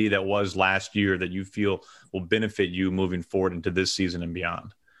oddity that was last year that you feel will benefit you moving forward into this season and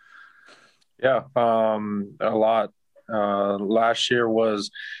beyond? Yeah, a lot. Last year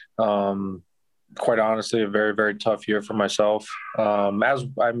was quite honestly, a very, very tough year for myself. A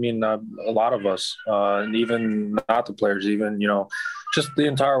lot of us, and even not the players, even, just the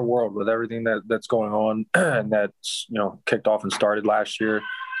entire world with everything that's going on and that's, kicked off and started last year,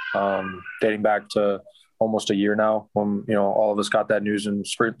 dating back to almost a year now when, all of us got that news in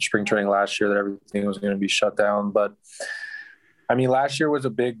spring training last year that everything was going to be shut down. But last year was a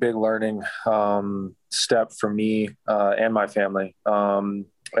big, big learning step for me and my family. And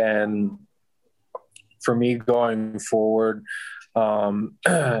for me going forward,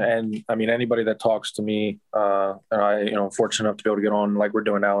 anybody that talks to me, and I'm fortunate enough to be able to get on like we're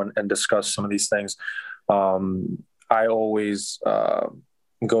doing now and discuss some of these things. I always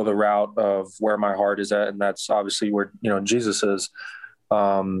go the route of where my heart is at, and that's obviously where Jesus is.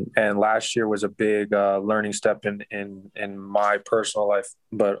 And last year was a big learning step in my personal life,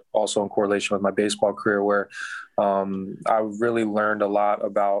 but also in correlation with my baseball career, where I really learned a lot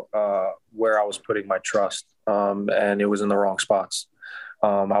about where I was putting my trust, and it was in the wrong spots.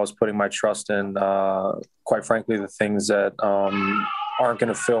 I was putting my trust in, quite frankly, the things that aren't going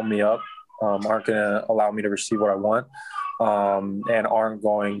to fill me up, aren't going to allow me to receive what I want. And aren't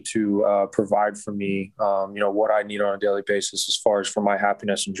going to provide for me, what I need on a daily basis as far as for my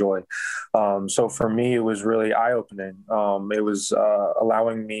happiness and joy. So for me, it was really eye-opening. It was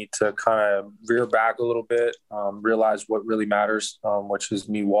allowing me to kind of rear back a little bit, realize what really matters, which is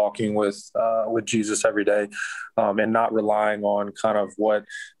me walking with Jesus every day, and not relying on kind of what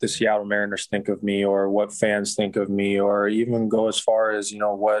the Seattle Mariners think of me or what fans think of me, or even go as far as,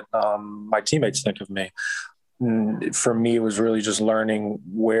 what my teammates think of me. For me, it was really just learning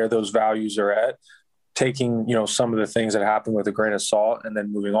where those values are at, taking, some of the things that happen with a grain of salt and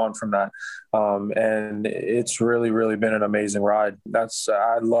then moving on from that. And it's really, really been an amazing ride.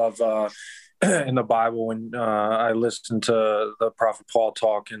 I love in the Bible when I listen to the prophet Paul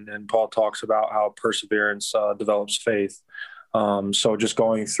talk, and Paul talks about how perseverance develops faith. So just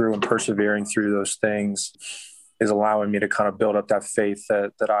going through and persevering through those things is allowing me to kind of build up that faith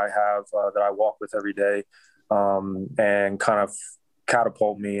that I have, that I walk with every day. And kind of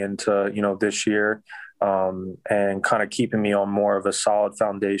catapult me into, this year, and kind of keeping me on more of a solid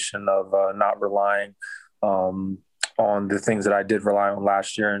foundation of not relying on the things that I did rely on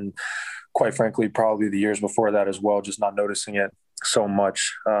last year. And quite frankly, probably the years before that as well, just not noticing it so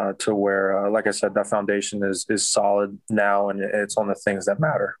much to where, like I said, that foundation is solid now, and it's on the things that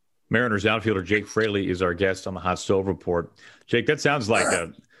matter. Mariners outfielder Jake Fraley is our guest on the Hot Stove Report. Jake, that sounds like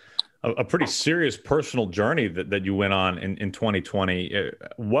a pretty serious personal journey that you went on in 2020.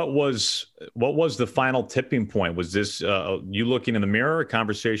 What was the final tipping point? Was this you looking in the mirror, a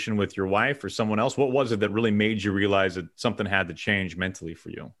conversation with your wife or someone else? What was it that really made you realize that something had to change mentally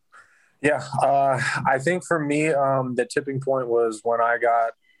for you? Yeah, I think for me, the tipping point was when I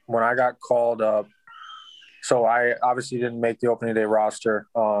got called up. So I obviously didn't make the opening day roster,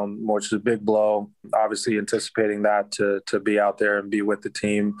 which is a big blow. Obviously anticipating that to be out there and be with the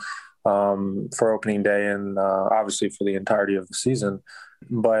team for opening day and obviously for the entirety of the season.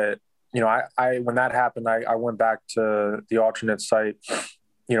 But, I when that happened, I went back to the alternate site.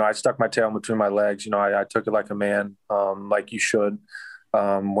 I stuck my tail in between my legs. I took it like a man, like you should,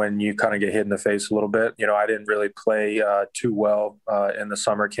 when you kind of get hit in the face a little bit. I didn't really play too well in the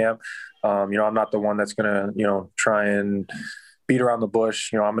summer camp. I'm not the one that's going to, try and beat around the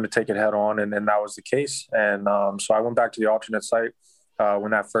bush. I'm going to take it head on. And that was the case. And so I went back to the alternate site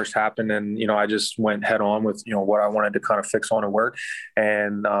when that first happened. And, I just went head on with, what I wanted to kind of fix on and work.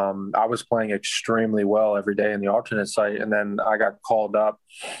 And I was playing extremely well every day in the alternate site. And then I got called up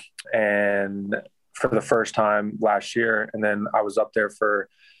and for the first time last year. And then I was up there for,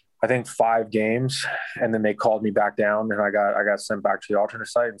 I think 5 games, and then they called me back down and I got sent back to the alternate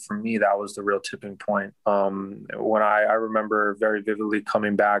site. And for me, that was the real tipping point. When I remember very vividly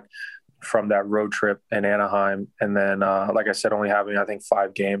coming back from that road trip in Anaheim. And then, like I said, only having, I think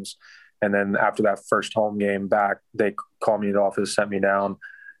 5 games. And then after that first home game back, they called me to the office, sent me down,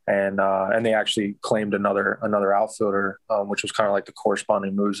 and they actually claimed another outfielder, which was kind of like the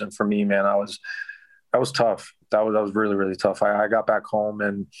corresponding moves. And for me, man, that was tough. That was really, really tough. I got back home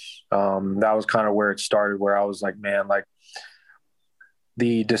and that was kind of where it started, where I was like, man, like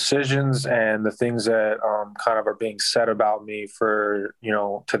the decisions and the things that kind of are being said about me for,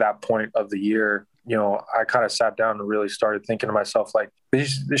 to that point of the year, I kind of sat down and really started thinking to myself, like,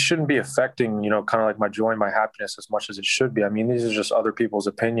 this shouldn't be affecting, kind of like my joy and my happiness as much as it should be. I mean, these are just other people's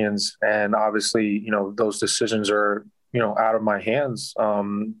opinions. And obviously, those decisions are, out of my hands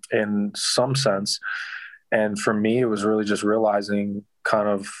in some sense. And for me, it was really just realizing, kind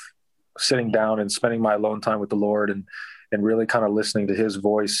of sitting down and spending my alone time with the Lord and really kind of listening to his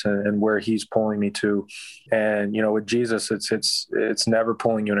voice and where he's pulling me to. And, you know, with Jesus, it's never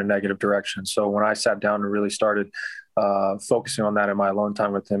pulling you in a negative direction. So when I sat down and really started focusing on that in my alone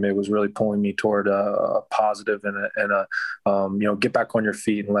time with him, it was really pulling me toward a positive and a you know, get back on your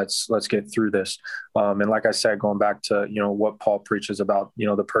feet and let's get through this. And like I said, going back to, you know, what Paul preaches about, you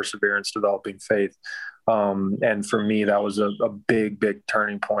know, the perseverance, developing faith. And for me, that was a big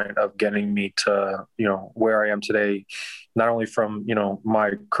turning point of getting me to, you know, where I am today, not only from, you know,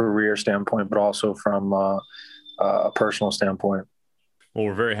 my career standpoint, but also from a personal standpoint. Well,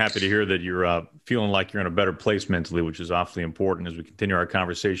 we're very happy to hear that you're feeling like you're in a better place mentally, which is awfully important as we continue our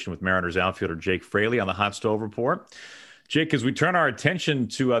conversation with Mariners outfielder Jake Fraley on the Hot Stove Report. Jake, as we turn our attention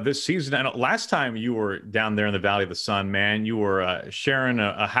to this season, I know last time you were down there in the Valley of the Sun, man, you were sharing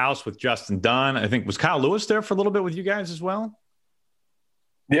a house with Justin Dunn. I think, was Kyle Lewis there for a little bit with you guys as well?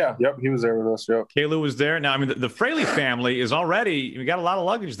 Yeah, yep, he was there with us. Yep. Kayla was there. Now, I mean, the Fraley family is already, we got a lot of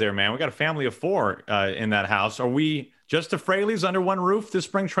luggage there, man. We got a family of 4 in that house. Are we just the Fraleys under one roof this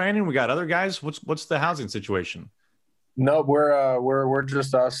spring training? We got other guys. What's the housing situation? No, we're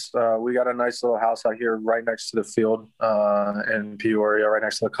just us. We got a nice little house out here right next to the field in Peoria, right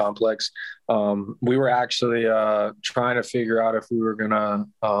next to the complex. We were actually trying to figure out if we were gonna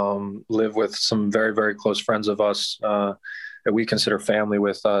live with some very, very close friends of us that we consider family,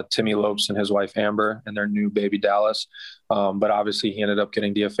 with Timmy Lopes and his wife Amber and their new baby Dallas. But obviously he ended up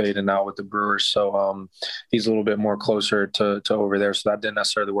getting DFA'd and now with the Brewers. So he's a little bit more closer to over there. So that didn't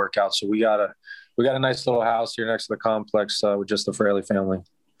necessarily work out. So we got a nice little house here next to the complex with just the Fraley family.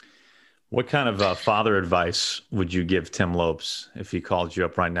 What kind of father advice would you give Tim Lopes if he called you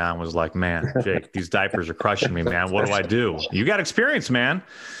up right now and was like, man, Jake, these diapers are crushing me, man. What do I do? You got experience, man.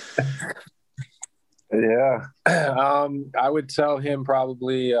 Yeah. I would tell him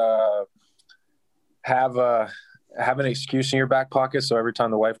probably have an excuse in your back pocket. So every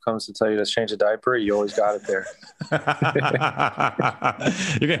time the wife comes to tell you to change a diaper, you always got it there.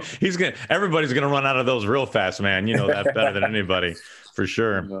 Everybody's going to run out of those real fast, man. You know that better than anybody, for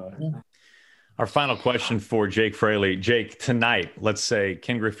sure. Our final question for Jake Fraley. Jake, tonight, let's say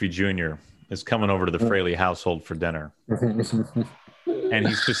Ken Griffey Jr. is coming over to the Fraley household for dinner. And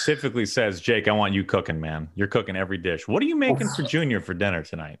he specifically says, Jake, I want you cooking, man. You're cooking every dish. What are you making for Junior for dinner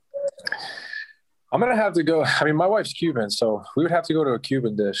tonight? I'm going to have to go. I mean, my wife's Cuban, so we would have to go to a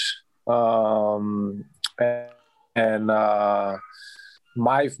Cuban dish. One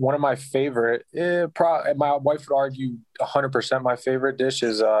of my favorite, my wife would argue 100% my favorite dish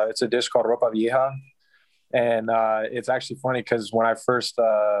is it's a dish called ropa vieja. And it's actually funny because when I first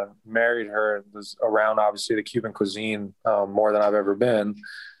married her, it was around obviously the Cuban cuisine more than I've ever been.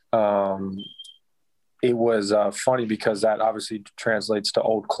 It was funny because that obviously translates to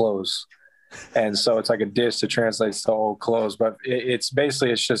old clothes. And so it's like a dish that translates to old clothes, but it's meat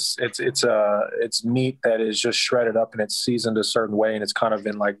that is just shredded up and it's seasoned a certain way. And it's kind of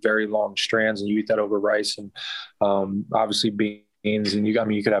in like very long strands, and you eat that over rice and obviously beans, and you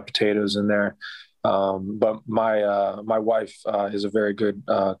could have potatoes in there. But my wife is a very good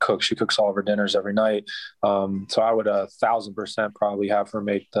cook. She cooks all of her dinners every night. So I would 1,000% probably have her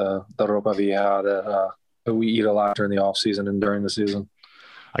make the ropa vieja that we eat a lot during the off season and during the season.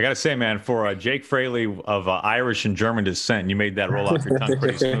 I got to say, man, for Jake Fraley of Irish and German descent, you made that roll off your tongue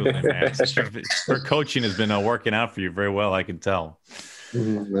pretty smoothly, man. Her coaching has been working out for you very well, I can tell.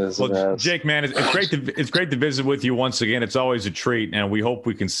 Well, Jake, man, it's great to visit with you once again. It's always a treat, and we hope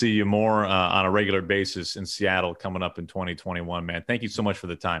we can see you more on a regular basis in Seattle coming up in 2021, man. Thank you so much for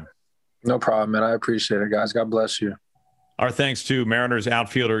the time. No problem, man. I appreciate it, guys. God bless you. Our thanks to Mariners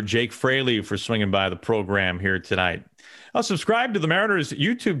outfielder Jake Fraley for swinging by the program here tonight. Subscribe to the Mariners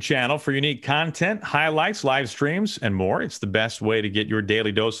YouTube channel for unique content, highlights, live streams, and more. It's the best way to get your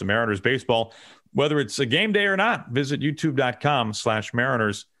daily dose of Mariners baseball, whether it's a game day or not. Visit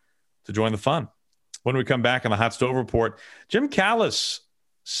youtube.com/Mariners to join the fun. When we come back on the Hot Stove Report, Jim Callis,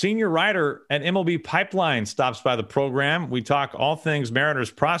 senior writer at MLB Pipeline, stops by the program. We talk all things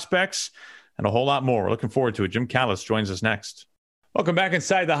Mariners prospects and a whole lot more. We're looking forward to it. Jim Callis joins us next. Welcome back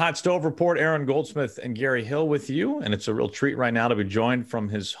inside the Hot Stove Report. Aaron Goldsmith and Gary Hill with you. And it's a real treat right now to be joined from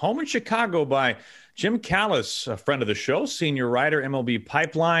his home in Chicago by Jim Callis, a friend of the show, senior writer, MLB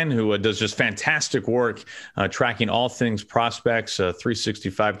Pipeline, who does just fantastic work tracking all things prospects,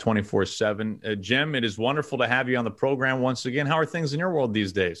 365, 24/7. Jim, it is wonderful to have you on the program once again. How are things in your world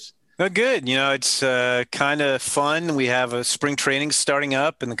these days? Good. It's kind of fun. We have a spring training starting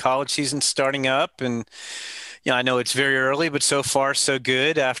up and the college season starting up. And, I know it's very early, but so far so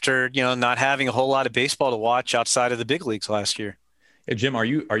good after, not having a whole lot of baseball to watch outside of the big leagues last year. Hey, Jim, are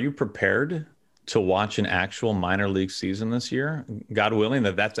you prepared to watch an actual minor league season this year? God willing,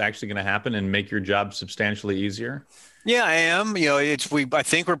 that's actually going to happen and make your job substantially easier? Yeah, I am. I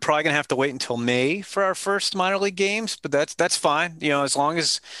think we're probably gonna have to wait until May for our first minor league games, but that's fine. As long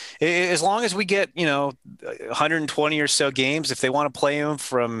as we get 120 or so games, if they want to play them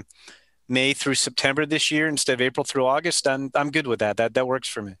from May through September this year instead of April through August, I'm good with that. That works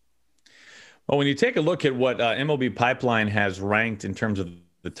for me. Well, when you take a look at what MLB Pipeline has ranked in terms of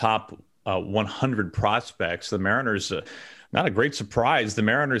the top 100 prospects, the Mariners, not a great surprise. The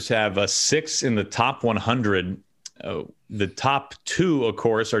Mariners have 6 in the top 100. The top 2, of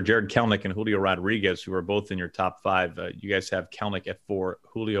course, are Jarred Kelenic and Julio Rodriguez, who are both in your top 5. You guys have Kelenic at 4,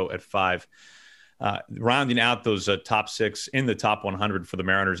 Julio at 5. Rounding out those top 6 in the top 100 for the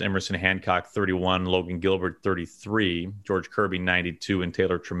Mariners, Emerson Hancock, 31, Logan Gilbert, 33, George Kirby, 92, and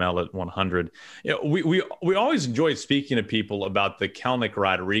Taylor Trammell at 100. We always enjoy speaking to people about the Kelenic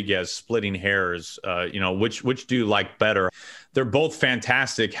Rodriguez splitting hairs. Which do you like better? They're both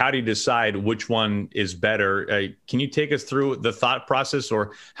fantastic. How do you decide which one is better? Can you take us through the thought process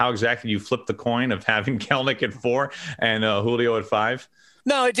or how exactly you flip the coin of having Kelenic at 4 and Julio at 5?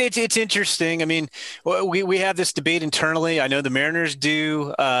 No, it's interesting. I mean, we have this debate internally. I know the Mariners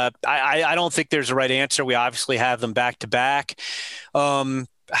do. I don't think there's a right answer. We obviously have them back to back. I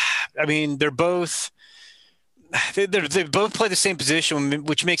mean, they both play the same position,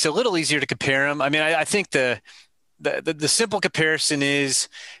 which makes it a little easier to compare them. I mean, I think the simple comparison is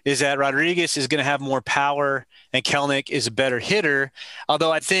that Rodriguez is going to have more power and Kelenic is a better hitter.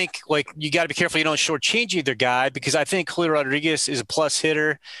 Although I think you got to be careful you don't shortchange either guy, because I think Julio Rodriguez is a plus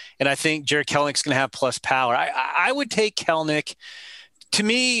hitter and I think Jarred Kelenic's going to have plus power. I would take Kelenic. To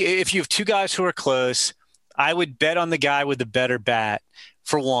me, if you have 2 guys who are close, I would bet on the guy with the better bat,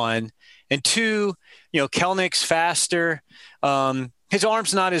 for one. And 2, Kelenic's faster. His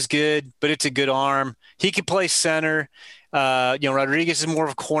arm's not as good, but it's a good arm. He can play center. Rodriguez is more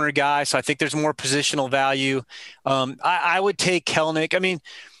of a corner guy, so I think there's more positional value. I would take Kelenic. I mean,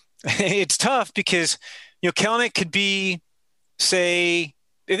 it's tough because, Kelenic could be, say,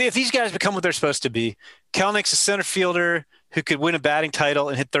 if these guys become what they're supposed to be, Kelenic's a center fielder who could win a batting title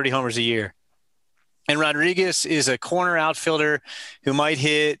and hit 30 homers a year. And Rodriguez is a corner outfielder who might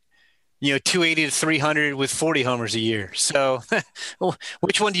hit 280 to 300 with 40 homers a year. So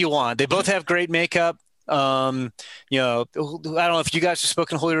which one do you want? They both have great makeup. I don't know if you guys have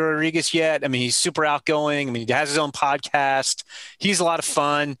spoken to Julio Rodriguez yet. I mean, he's super outgoing. I mean, he has his own podcast. He's a lot of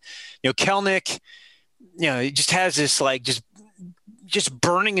fun. Kelenic, he just has this just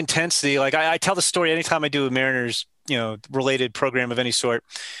burning intensity. I tell the story anytime I do a Mariners, related program of any sort.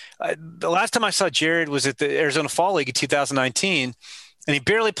 The last time I saw Jarred was at the Arizona Fall League in 2019. And he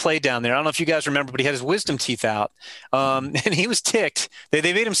barely played down there. I don't know if you guys remember, but he had his wisdom teeth out. And he was ticked. They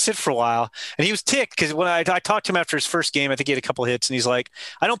made him sit for a while. And he was ticked because when I talked to him after his first game, I think he had a couple hits. And he's like,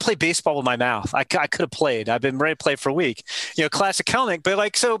 I don't play baseball with my mouth. I could have played. I've been ready to play for a week. Classic Kelenic.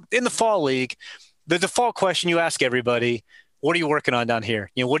 But so in the Fall League, the default question you ask everybody, what are you working on down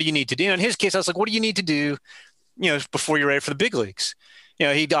here? What do you need to do? In his case, I was like, what do you need to do, before you're ready for the big leagues?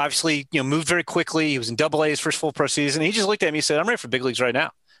 He obviously, moved very quickly. He was in Double-A his first full pro season. He just looked at me and said, I'm ready for big leagues right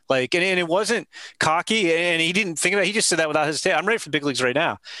now. And it wasn't cocky, and he didn't think about it. He just said that without hesitation. I'm ready for the big leagues right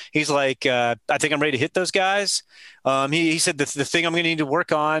now. He's like, I think I'm ready to hit those guys. He said the thing I'm going to need to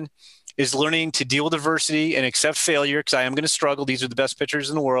work on is learning to deal with adversity and accept failure, because I am going to struggle. These are the best pitchers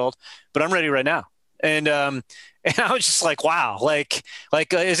in the world, but I'm ready right now. And I was just like, wow,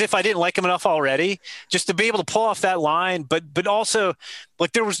 as if I didn't like him enough already, just to be able to pull off that line. But also,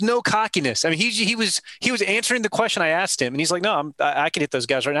 there was no cockiness. I mean, he was answering the question I asked him, and he's like, no, I can hit those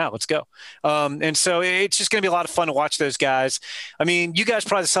guys right now. Let's go. And so it's just going to be a lot of fun to watch those guys. I mean, you guys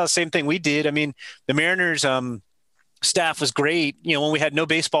probably saw the same thing we did. I mean, the Mariners staff was great. When we had no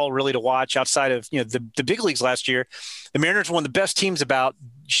baseball really to watch outside of, the big leagues last year, the Mariners were one of the best teams about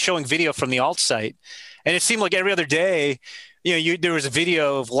showing video from the alt site. And it seemed like every other day, there was a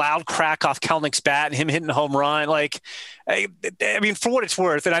video of loud crack off Kelenic's bat and him hitting a home run. I mean, for what it's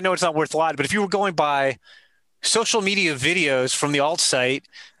worth, and I know it's not worth a lot, but if you were going by social media videos from the alt site,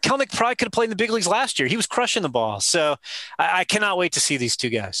 Kelenic probably could have played in the big leagues last year. He was crushing the ball. So I cannot wait to see these two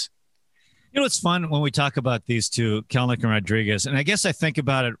guys. It's fun when we talk about these two, Kelenic and Rodriguez. And I guess I think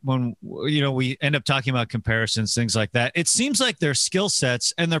about it when, we end up talking about comparisons, things like that. It seems like their skill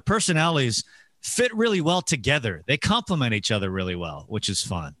sets and their personalities fit really well together. They complement each other really well, which is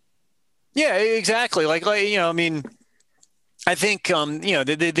fun. Yeah, exactly. I mean, I think,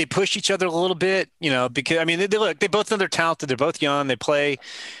 they push each other a little bit, because, I mean, they both know they're talented. They're both young. They play,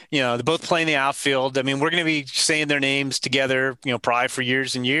 they both play in the outfield. I mean, we're going to be saying their names together, probably for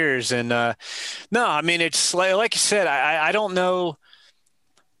years and years. And no, I mean, it's like you said, I don't know.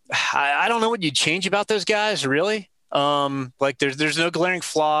 I don't know what you'd change about those guys, really. Like there's no glaring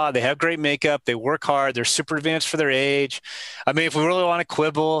flaw. They have great makeup. They work hard. They're super advanced for their age. I mean, if we really want to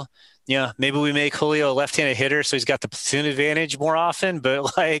quibble, maybe we make Julio a left-handed hitter, so he's got the platoon advantage more often. But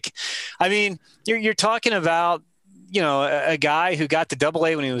I mean, you're talking about, a guy who got to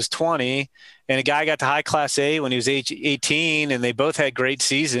Double-A when he was 20, and a guy got to high class A when he was 18, and they both had great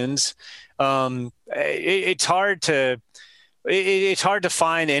seasons. It's hard to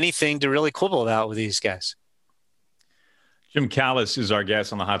find anything to really quibble about with these guys. Jim Callis is our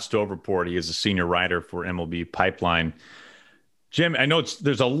guest on the Hot Stove Report. He is a senior writer for MLB Pipeline. Jim, I know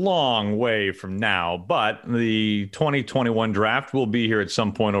there's a long way from now, but the 2021 draft will be here at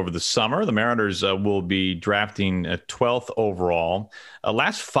some point over the summer. The Mariners will be drafting 12th overall.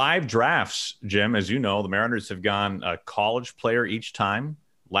 Last 5 drafts, Jim, as you know, the Mariners have gone a college player each time.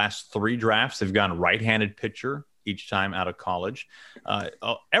 Last 3 drafts, they've gone right-handed pitcher each time out of college.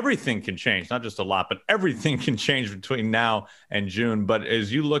 Everything can change, not just a lot, but everything can change between now and June. But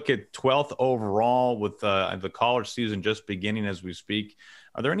as you look at 12th overall with the college season just beginning as we speak,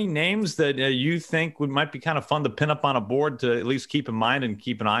 are there any names that you think might be kind of fun to pin up on a board to at least keep in mind and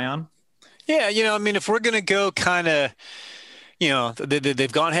keep an eye on? Yeah, I mean, if we're going to go kind of,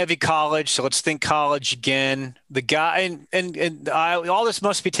 they've gone heavy college, so let's think college again. The guy, and all this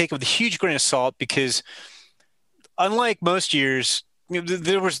must be taken with a huge grain of salt, because unlike most years,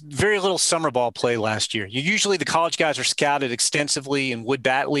 there was very little summer ball play last year. Usually the college guys are scouted extensively in wood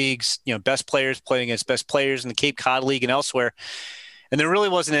bat leagues, best players playing against best players in the Cape Cod League and elsewhere. And there really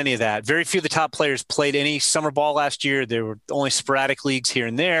wasn't any of that. Very few of the top players played any summer ball last year. There were only sporadic leagues here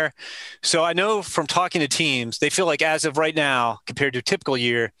and there. So I know from talking to teams, they feel like as of right now, compared to a typical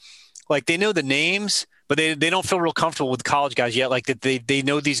year, like they know the names, but they don't feel real comfortable with the college guys yet, like that they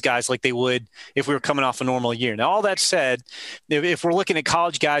know these guys like they would if we were coming off a normal year. Now, all that said, if we're looking at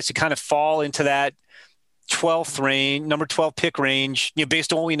college guys who kind of fall into that 12th range, number 12 pick range,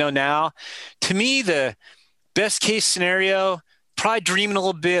 based on what we know now, to me, the best case scenario, probably dreaming a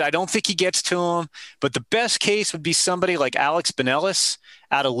little bit, I don't think he gets to him, but the best case would be somebody like Alex Binelas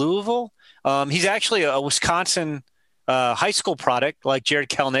out of Louisville. He's actually a Wisconsin high school product, like Jared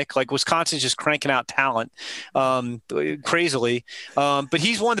Kelnick. Like Wisconsin's just cranking out talent crazily. But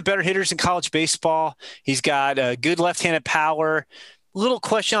he's one of the better hitters in college baseball. He's got good left-handed power. Little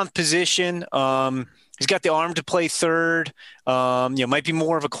question on position. He's got the arm to play third. Might be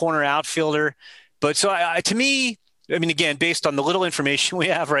more of a corner outfielder. But so to me, I mean, again, based on the little information we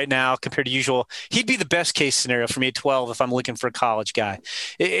have right now compared to usual, he'd be the best case scenario for me at 12 if I'm looking for a college guy.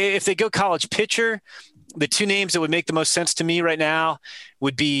 If they go college pitcher, the 2 names that would make the most sense to me right now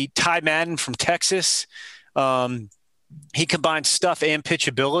would be Ty Madden from Texas. He combines stuff and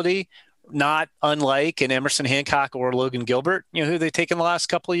pitchability, not unlike an Emerson Hancock or Logan Gilbert, who they've taken the last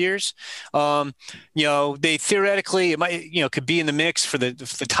couple of years. They theoretically, it might, could be in the mix for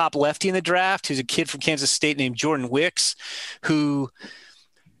the top lefty in the draft, who's a kid from Kansas State named Jordan Wicks, who,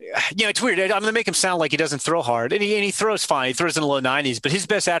 it's weird. I'm going to make him sound like he doesn't throw hard, and he throws fine. He throws in the low 90s, but his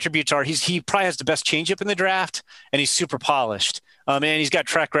best attributes are he probably has the best changeup in the draft, and he's super polished. And he's got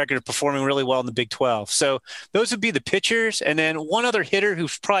track record of performing really well in the Big 12. So those would be the pitchers. And then one other hitter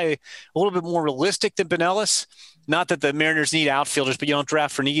who's probably a little bit more realistic than Binelas, not that the Mariners need outfielders, but you don't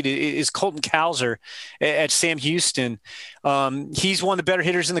draft for need, is Colton Cowser at Sam Houston. He's one of the better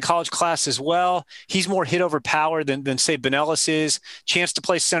hitters in the college class as well. He's more hit over power than say, Binelas is. Chance to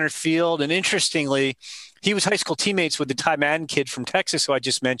play center field. And interestingly, he was high school teammates with the Ty Madden kid from Texas, who I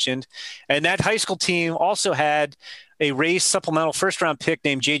just mentioned. And that high school team also had a Rays supplemental first-round pick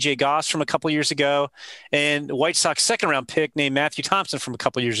named J.J. Goss from a couple years ago, and a White Sox second-round pick named Matthew Thompson from a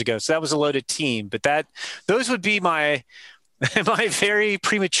couple years ago. So that was a loaded team. But those would be my very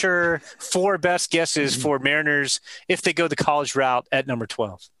premature 4 best guesses for Mariners if they go the college route at number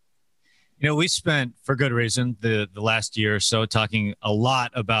 12. We spent, for good reason, the last year or so talking a lot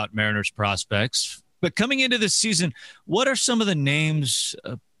about Mariners prospects. But coming into this season, what are some of the names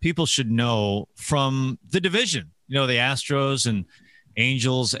people should know from the division? The Astros and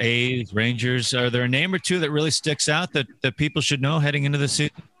Angels, A's, Rangers. Are there a name or two that really sticks out that people should know heading into the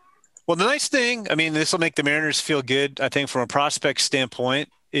season? Well, the nice thing, I mean, this will make the Mariners feel good, I think, from a prospect standpoint.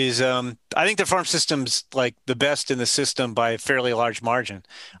 is I think the farm system's like the best in the system by a fairly large margin.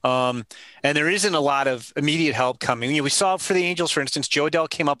 And there isn't a lot of immediate help coming. We saw for the Angels, for instance, Joe Adell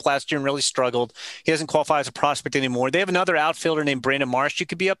came up last year and really struggled. He doesn't qualify as a prospect anymore. They have another outfielder named Brandon Marsh who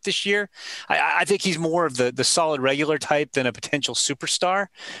could be up this year. I think he's more of the solid regular type than a potential superstar.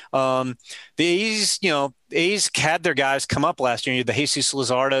 The A's, A's had their guys come up last year. The Jesus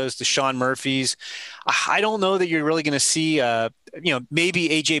Luzardos, the Sean Murphys. I don't know that you're really going to see, maybe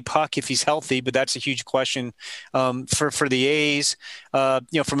AJ Puck if he's healthy, but that's a huge question for the A's.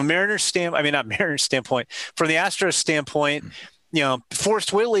 From a Mariners standpoint, from the Astros standpoint,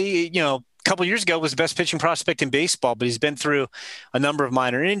 Forrest Whitley, a couple of years ago was the best pitching prospect in baseball, but he's been through a number of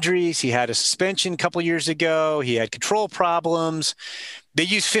minor injuries. He had a suspension a couple of years ago. He had control problems. They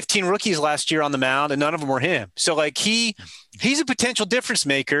used 15 rookies last year on the mound, and none of them were him. So he's a potential difference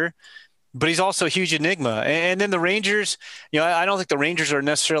maker, but he's also a huge enigma. And then the Rangers, I don't think the Rangers are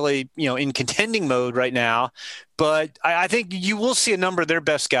necessarily, in contending mode right now, but I think you will see a number of their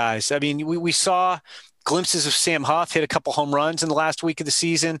best guys. I mean, we saw glimpses of Sam Huff hit a couple home runs in the last week of the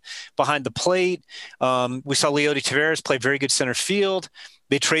season behind the plate. We saw Leody Taveras play very good center field.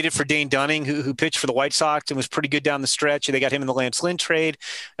 They traded for Dane Dunning, who pitched for the White Sox and was pretty good down the stretch. They got him in the Lance Lynn trade.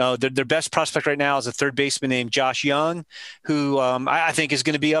 Their best prospect right now is a third baseman named Josh Young, who I think is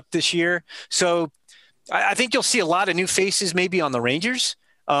going to be up this year. So I think you'll see a lot of new faces maybe on the Rangers,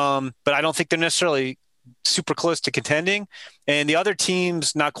 but I don't think they're necessarily super close to contending. And the other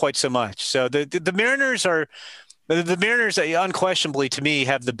teams, not quite so much. So the Mariners unquestionably, to me,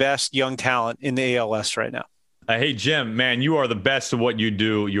 have the best young talent in the ALS right now. Hey, Jim, man, you are the best at what you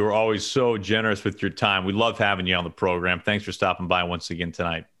do. You're always so generous with your time. We love having you on the program. Thanks for stopping by once again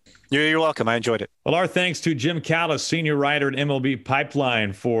tonight. You're welcome. I enjoyed it. Well, our thanks to Jim Callis, senior writer at MLB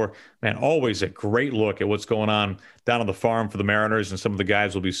Pipeline, for, always a great look at what's going on down on the farm for the Mariners and some of the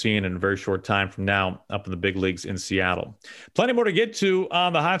guys we'll be seeing in a very short time from now up in the big leagues in Seattle. Plenty more to get to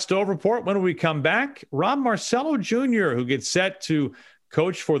on the Hot Stove Report. When we come back, Rob Marcello Jr., who gets set to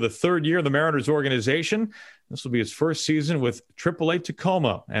coach for the third year of the Mariners organization. This will be his first season with AAA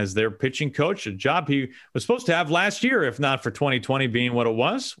Tacoma as their pitching coach, a job he was supposed to have last year, if not for 2020 being what it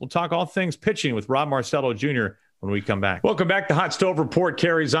was. We'll talk all things pitching with Rob Marcello Jr. when we come back. Welcome back. The Hot Stove Report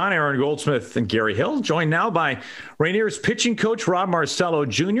carries on. Aaron Goldsmith and Gary Hill, joined now by Rainier's pitching coach, Rob Marcello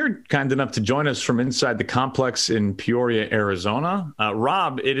Jr., kind enough to join us from inside the complex in Peoria, Arizona.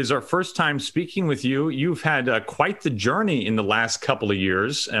 Rob, it is our first time speaking with you. You've had quite the journey in the last couple of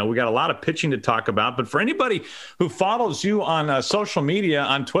years. We got a lot of pitching to talk about, but for anybody who follows you on social media,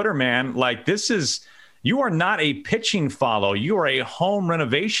 on Twitter, man, you are not a pitching follow. You are a home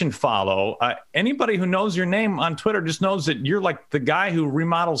renovation follow. Anybody who knows your name on Twitter just knows that you're like the guy who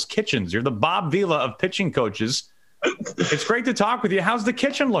remodels kitchens. You're the Bob Vila of pitching coaches. It's great to talk with you. How's the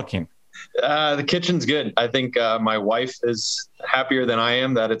kitchen looking? The kitchen's good. I think my wife is happier than I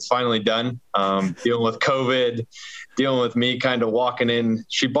am that it's finally done. Dealing with COVID, dealing with me kind of walking in.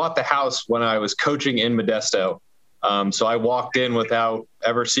 She bought the house when I was coaching in Modesto. So I walked in without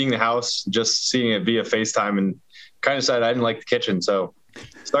ever seeing the house, just seeing it via FaceTime, and kind of decided I didn't like the kitchen. So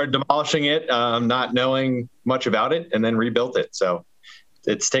started demolishing it, not knowing much about it, and then rebuilt it. So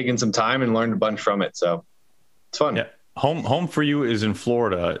it's taken some time and learned a bunch from it. So it's fun. Yeah. Home for you is in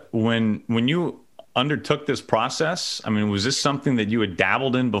Florida. When you undertook this process, was this something that you had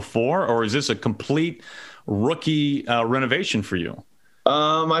dabbled in before, or is this a complete rookie renovation for you?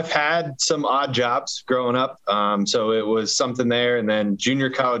 I've had some odd jobs growing up. So it was something there, and then junior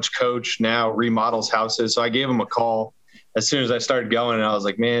college coach now remodels houses. So I gave him a call as soon as I started going, and I was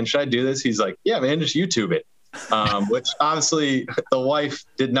like, man, should I do this? He's like, yeah, man, just YouTube it. Which obviously the wife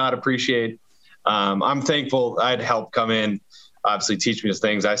did not appreciate. I'm thankful I had help come in, obviously teach me those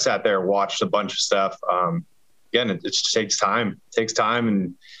things. I sat there and watched a bunch of stuff. Again, it just takes time. It takes time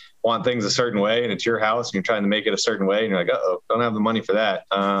and want things a certain way, and it's your house and you're trying to make it a certain way, and you're like, don't have the money for that.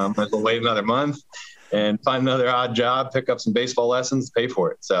 Might as well wait another month and find another odd job, pick up some baseball lessons, pay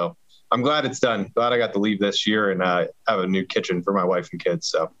for it. So I'm glad it's done. Glad I got to leave this year and have a new kitchen for my wife and kids.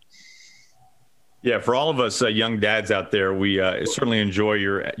 So yeah, for all of us young dads out there, we certainly enjoy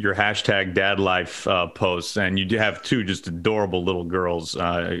your hashtag dad life posts, and you do have two just adorable little girls,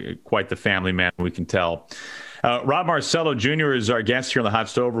 quite the family man, we can tell. Rob Marcello Jr. is our guest here on the Hot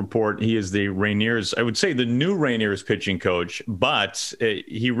Stove Report. He is the Rainiers, I would say the new Rainiers pitching coach, but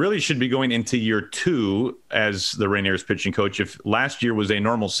he really should be going into year 2 as the Rainiers pitching coach. If last year was a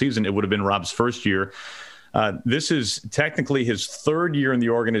normal season, it would have been Rob's first year. This is technically his third year in the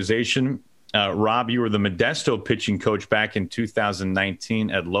organization. Rob, you were the Modesto pitching coach back in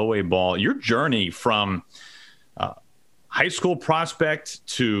 2019 at Low A Ball. Your journey from high school prospect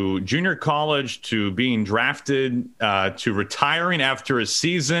to junior college to being drafted to retiring after a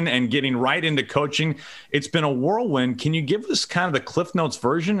season and getting right into coaching. It's been a whirlwind. Can you give us kind of the Cliff Notes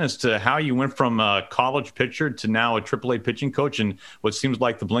version as to how you went from a college pitcher to now a AAA pitching coach in what seems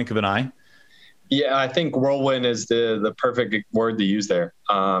like the blink of an eye? Yeah, I think whirlwind is the perfect word to use there.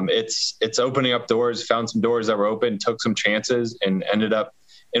 It's opening up doors, found some doors that were open, took some chances, and ended up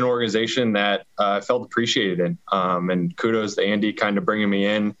in an organization that I felt appreciated in. And kudos to Andy kind of bringing me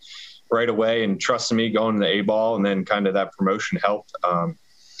in right away and trusting me going to the A-ball, and then kind of that promotion helped.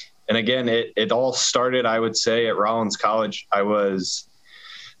 And again, it all started, I would say, at Rollins College. I was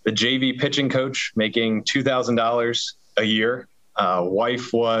the JV pitching coach making $2,000 a year.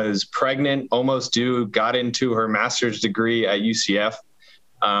 Wife was pregnant, almost due, got into her master's degree at UCF.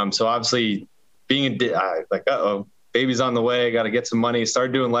 So obviously being like, baby's on the way, got to get some money,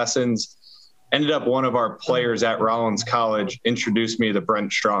 started doing lessons. Ended up one of our players at Rollins College introduced me to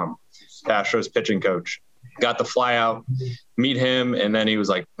Brent Strom, Astros pitching coach. Got to fly out, meet him, and then he was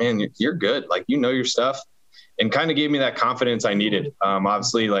like, man, you're good. Like, you know your stuff. And kind of gave me that confidence I needed.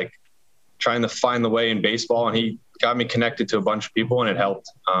 Obviously, like trying to find the way in baseball, and he got me connected to a bunch of people, and it helped.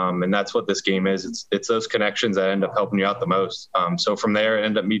 And that's what this game is. It's those connections that end up helping you out the most. So from there, I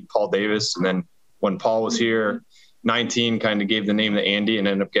ended up meeting Paul Davis. And then when Paul was here, 19, kind of gave the name to Andy and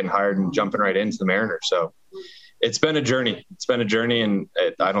ended up getting hired and jumping right into the Mariners. So it's been a journey. And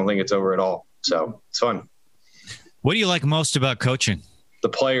I don't think it's over at all. So it's fun. What do you like most about coaching? The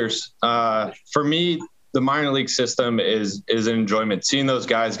players. For me, the minor league system is an enjoyment. Seeing those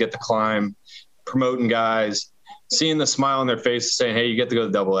guys get to climb, promoting guys, seeing the smile on their face, saying, hey, you get to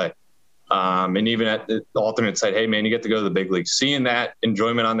go to AA. And even at the alternate side, hey, man, you get to go to the big leagues. Seeing that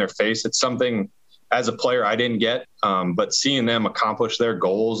enjoyment on their face, it's something as a player I didn't get, but seeing them accomplish their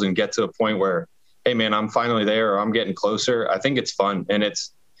goals and get to a point where, hey, man, I'm finally there or I'm getting closer, I think it's fun. And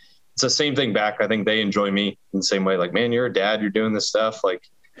it's the same thing back. I think they enjoy me in the same way. Like, man, you're a dad, you're doing this stuff. Like,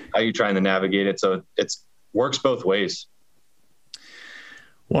 how are you trying to navigate it? So it's works both ways.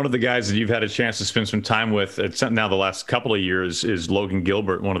 One of the guys that you've had a chance to spend some time with now the last couple of years is Logan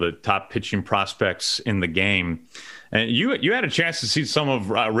Gilbert, one of the top pitching prospects in the game. And you had a chance to see some of,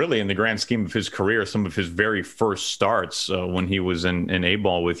 really in the grand scheme of his career, some of his very first starts when he was in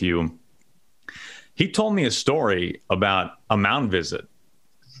A-ball with you. He told me a story about a mound visit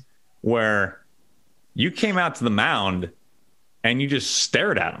where you came out to the mound and you just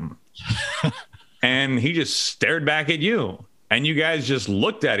stared at him. And he just stared back at you. And you guys just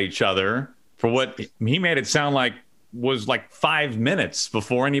looked at each other for what he made it sound like was like 5 minutes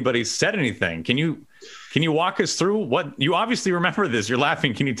before anybody said anything. Can you walk us through what you obviously remember this? You're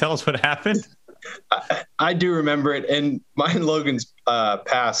laughing. Can you tell us what happened? I do remember it. And mine and Logan's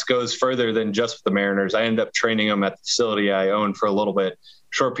past goes further than just with the Mariners. I ended up training him at the facility I owned for a little bit,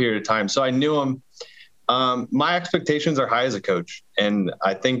 short period of time. So I knew him. My expectations are high as a coach. And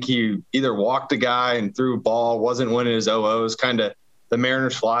I think he either walked a guy and threw a ball, wasn't winning his OOs, kind of the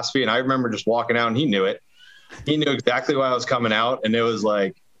Mariners philosophy. And I remember just walking out and he knew it. He knew exactly why I was coming out. And it was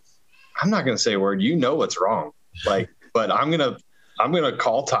like, I'm not going to say a word. You know what's wrong. Like, but I'm going to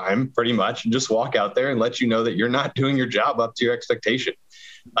call time pretty much and just walk out there and let you know that you're not doing your job up to your expectation.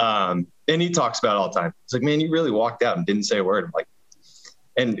 And he talks about it all the time. It's like, man, you really walked out and didn't say a word. I'm like,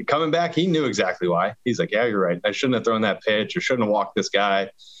 and coming back, he knew exactly why. He's like, yeah, you're right. I shouldn't have thrown that pitch or shouldn't have walked this guy.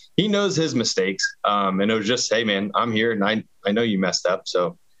 He knows his mistakes. And it was just, hey, man, I'm here and I know you messed up.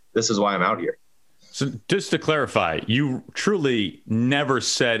 So this is why I'm out here. So just to clarify, you truly never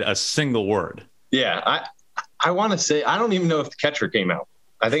said a single word. Yeah. I want to say, I don't even know if the catcher came out.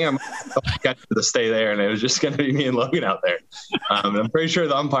 I think I'm catcher to stay there, and it was just going to be me and Logan out there. I'm pretty sure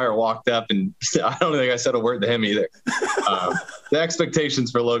the umpire walked up, and I don't think I said a word to him either. The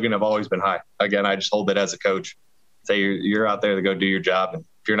expectations for Logan have always been high. Again, I just hold it as a coach. Say you're out there to go do your job, and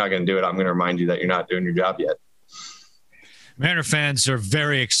if you're not going to do it, I'm going to remind you that you're not doing your job yet. Mariner fans are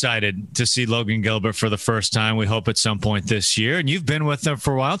very excited to see Logan Gilbert for the first time. We hope at some point this year. And you've been with them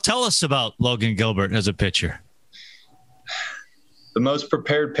for a while. Tell us about Logan Gilbert as a pitcher. The most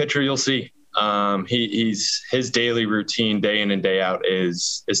prepared pitcher you'll see. His daily routine, day in and day out,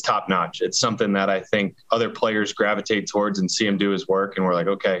 is top notch. It's something that I think other players gravitate towards and see him do his work, and we're like,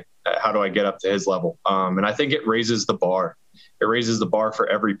 okay, how do I get up to his level? And I think it raises the bar. It raises the bar for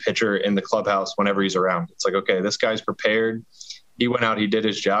every pitcher in the clubhouse whenever he's around. It's like, okay, this guy's prepared. He went out, he did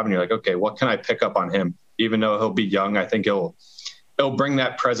his job, and you're like, okay, what can I pick up on him? Even though he'll be young, I think he'll bring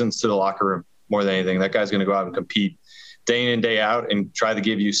that presence to the locker room more than anything. That guy's going to go out and compete day in and day out and try to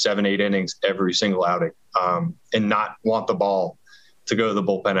give you 7-8 innings every single outing, and not want the ball to go to the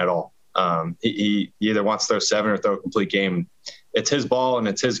bullpen at all. He either wants to throw 7 or throw a complete game. It's his ball and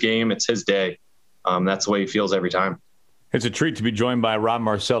it's his game. It's his day. That's the way he feels every time. It's a treat to be joined by Rob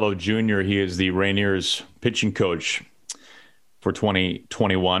Marcello Jr. He is the Rainiers pitching coach for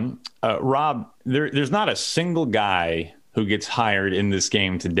 2021. Rob, there's not a single guy who gets hired in this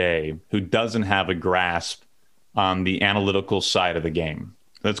game today who doesn't have a grasp on the analytical side of the game.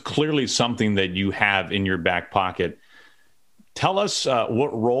 That's clearly something that you have in your back pocket. Tell us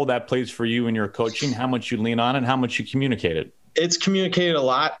what role that plays for you in your coaching, how much you lean on it, and how much you communicate it. It's communicated a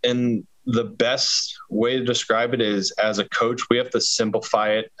lot, and the best way to describe it is, as a coach, we have to simplify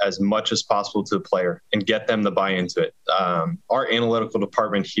it as much as possible to the player and get them to buy into it. Our analytical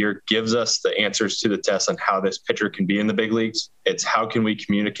department here gives us the answers to the test on how this pitcher can be in the big leagues. It's how can we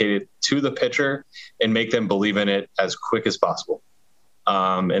communicate it to the pitcher and make them believe in it as quick as possible.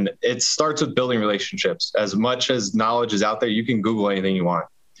 And it starts with building relationships. As much as knowledge is out there, you can Google anything you want.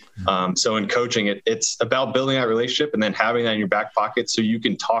 So in coaching, it's about building that relationship and then having that in your back pocket so you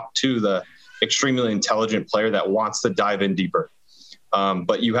can talk to the extremely intelligent player that wants to dive in deeper.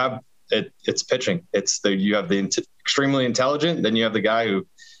 But you have it's pitching. You have the extremely intelligent, then you have the guy who,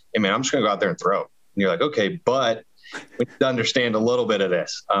 hey man, I'm just going to go out there and throw. And you're like, okay, but we need to understand a little bit of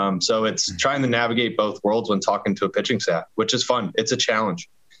this. So it's trying to navigate both worlds when talking to a pitching staff, which is fun. It's a challenge.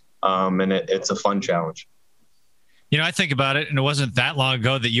 And it's a fun challenge. You know, I think about it, and it wasn't that long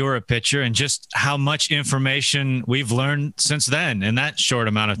ago that you were a pitcher, and just how much information we've learned since then in that short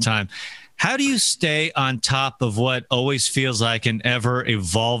amount of time. How do you stay on top of what always feels like an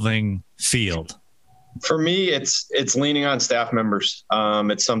ever-evolving field? For me, it's leaning on staff members.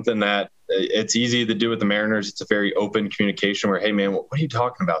 It's something that it's easy to do with the Mariners. It's a very open communication where, hey, man, what are you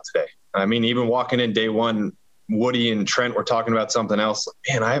talking about today? I mean, even walking in day one, Woody and Trent were talking about something else.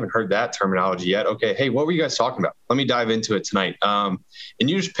 Man, I haven't heard that terminology yet. Okay, hey, what were you guys talking about? Let me dive into it tonight. And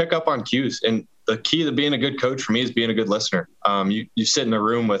you just pick up on cues. And the key to being a good coach for me is being a good listener. You sit in a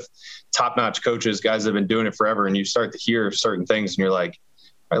room with top-notch coaches, guys that have been doing it forever, and you start to hear certain things, and you're like,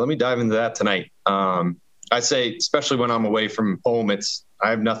 all right, let me dive into that tonight. I say, especially when I'm away from home, I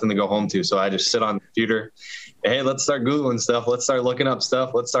have nothing to go home to. So I just sit on the computer. Hey, let's start Googling stuff. Let's start looking up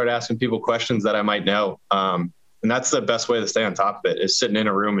stuff. Let's start asking people questions that I might know. And that's the best way to stay on top of it, is sitting in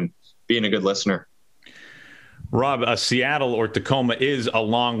a room and being a good listener. Rob, Seattle or Tacoma is a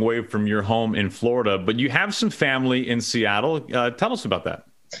long way from your home in Florida, but you have some family in Seattle. Tell us about that.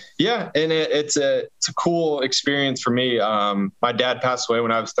 Yeah, and it's a cool experience for me. My dad passed away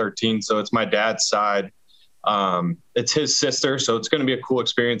when I was 13, so it's my dad's side. It's his sister, so it's going to be a cool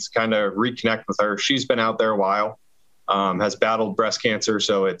experience to kind of reconnect with her. She's been out there a while, has battled breast cancer,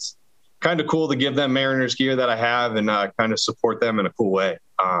 so it's kind of cool to give them Mariners gear that I have and kind of support them in a cool way.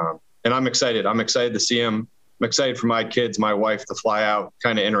 And I'm excited. I'm excited to see them. I'm excited for my kids, my wife, to fly out,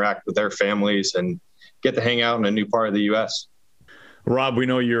 kind of interact with their families and get to hang out in a new part of the U.S. Rob, we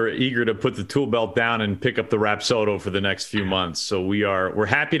know you're eager to put the tool belt down and pick up the Rapsodo for the next few months. So we're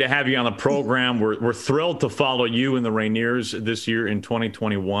happy to have you on the program. We're thrilled to follow you and the Rainiers this year in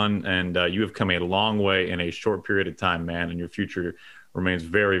 2021. And you have come a long way in a short period of time, man, and your future remains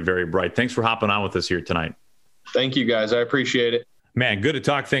very, very bright. Thanks for hopping on with us here tonight. Thank you, guys. I appreciate it. Man, good to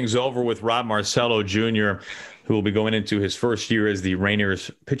talk things over with Rob Marcello Jr., who will be going into his first year as the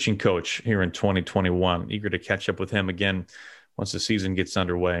Rainiers pitching coach here in 2021. Eager to catch up with him again once the season gets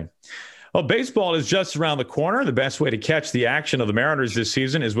underway. Well, baseball is just around the corner. The best way to catch the action of the Mariners this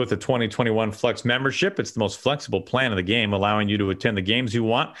season is with the 2021 Flex membership. It's the most flexible plan of the game, allowing you to attend the games you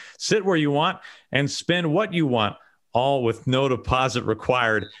want, sit where you want, and spend what you want, all with no deposit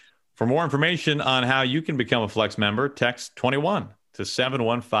required. For more information on how you can become a Flex member, text 21 to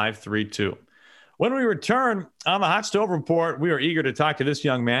 71532. When we return on the Hot Stove Report, we are eager to talk to this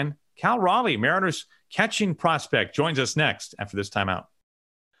young man. Cal Raleigh, Mariners catching prospect, joins us next after this timeout.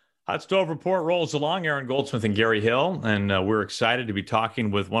 Hot Stove Report rolls along. Aaron Goldsmith and Gary Hill, and we're excited to be talking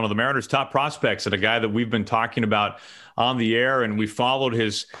with one of the Mariners' top prospects and a guy that we've been talking about on the air, and we followed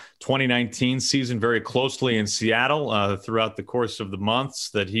his 2019 season very closely in Seattle throughout the course of the months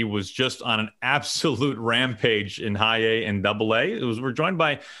that he was just on an absolute rampage in High A and Double A. We're joined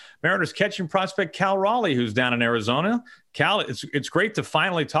by Mariners catching prospect Cal Raleigh, who's down in Arizona. Cal, it's great to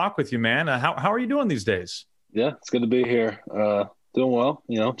finally talk with you, man. How are you doing these days? Yeah, it's good to be here. Doing well,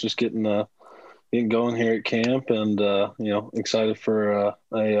 just getting going here at camp and, excited for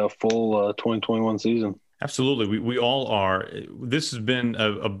a full 2021 season. Absolutely. We all are. This has been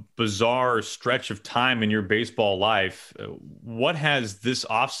a bizarre stretch of time in your baseball life. What has this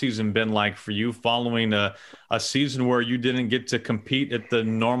offseason been like for you following a season where you didn't get to compete at the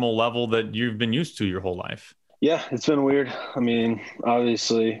normal level that you've been used to your whole life? Yeah, it's been weird. I mean,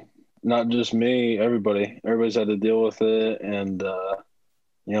 obviously not just me, everybody's had to deal with it. And,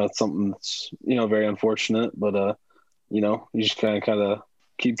 it's something that's, very unfortunate, but, you just kind of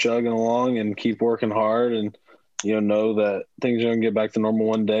keep chugging along and keep working hard and, know that things are going to get back to normal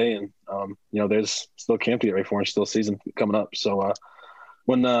one day. And, there's still camp to get ready for and still season coming up. So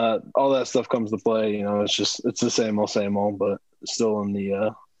when all that stuff comes to play, it's the same old, but still in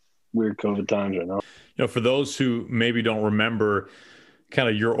the weird COVID times right now. For those who maybe don't remember kind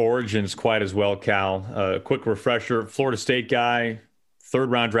of your origins quite as well, Cal, quick refresher, Florida State guy,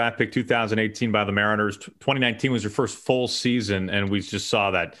 3rd-round draft pick, 2018 by the Mariners. 2019 was your first full season, and we just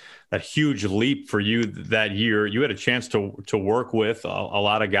saw that huge leap for you that year. You had a chance to work with a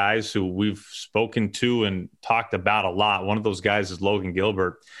lot of guys who we've spoken to and talked about a lot. One of those guys is Logan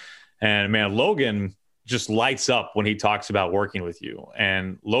Gilbert. And, man, Logan just lights up when he talks about working with you.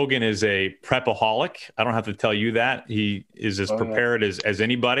 And Logan is a prepaholic. I don't have to tell you that. He is as prepared as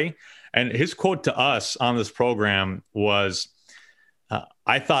anybody. And his quote to us on this program was,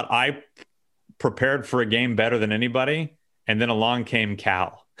 I thought I prepared for a game better than anybody, and then along came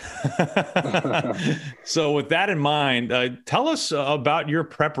Cal. So with that in mind, tell us about your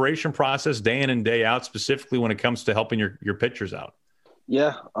preparation process day in and day out, specifically when it comes to helping your pitchers out.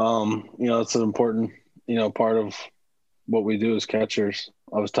 Yeah. It's an important, part of what we do as catchers.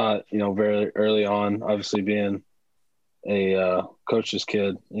 I was taught, very early on, obviously being a coach's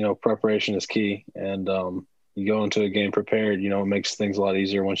kid, preparation is key. And, you go into a game prepared, it makes things a lot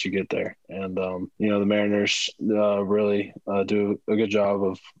easier once you get there. And, the Mariners really do a good job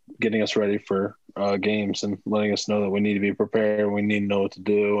of getting us ready for games and letting us know that we need to be prepared. We need to know what to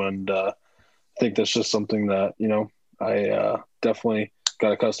do. And I think that's just something that, I definitely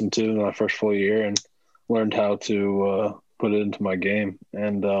got accustomed to in my first full year and learned how to put it into my game.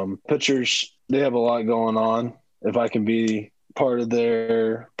 And pitchers, they have a lot going on. If I can be part of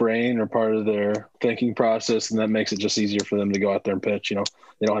their brain or part of their thinking process, and that makes it just easier for them to go out there and pitch.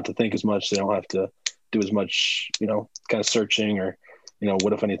 They don't have to think as much. They don't have to do as much, kind of searching or,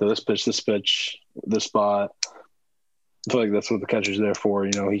 what if I need to this pitch, this spot. I feel like that's what the catcher's there for.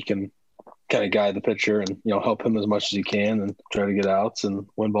 He can kind of guide the pitcher and, help him as much as he can and try to get outs and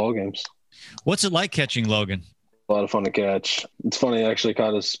win ball games. What's it like catching Logan? A lot of fun to catch. It's funny. I actually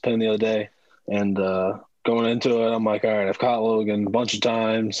caught his pin the other day, and, going into it, I'm like, all right, I've caught Logan a bunch of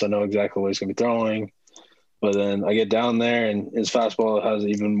times. I know exactly what he's going to be throwing. But then I get down there, and his fastball has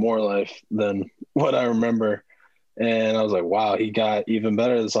even more life than what I remember. And I was like, wow, he got even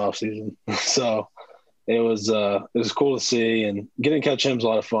better this offseason. So it was cool to see. And getting to catch him is a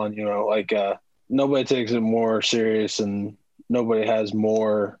lot of fun. Nobody takes it more serious, and nobody has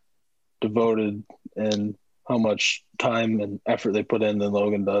more devoted and how much time and effort they put in than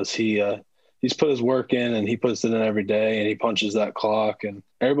Logan does. He's put his work in, and he puts it in every day, and he punches that clock, and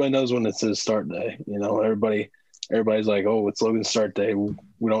everybody knows when it's his start day. Everybody's like, oh, it's Logan's start day. We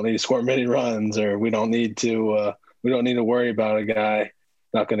don't need to score many runs, or we don't need to worry about a guy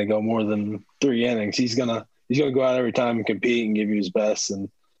not going to go more than 3 innings. He's going to go out every time and compete and give you his best.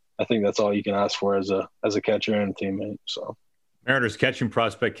 And I think that's all you can ask for as a catcher and a teammate. So Mariners catching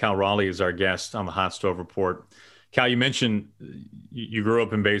prospect Cal Raleigh is our guest on the Hot Stove Report. Cal, you mentioned you grew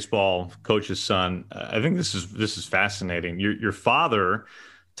up in baseball, coach's son. I think this is fascinating. Your father,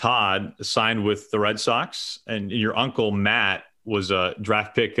 Todd, signed with the Red Sox, and your uncle, Matt, was a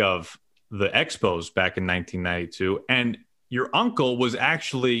draft pick of the Expos back in 1992. And your uncle was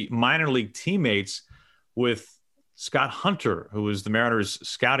actually minor league teammates with Scott Hunter, who was the Mariners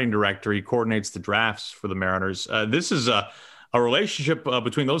scouting director. He coordinates the drafts for the Mariners. This is a relationship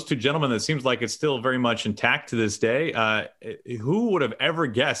between those two gentlemen that seems like it's still very much intact to this day. Who would have ever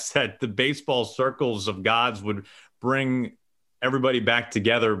guessed that the baseball circles of gods would bring everybody back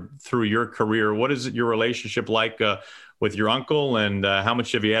together through your career? What is your relationship like with your uncle, and how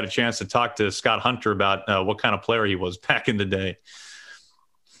much have you had a chance to talk to Scott Hunter about what kind of player he was back in the day?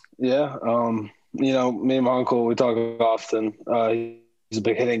 Yeah. Me and my uncle, we talk often. He's a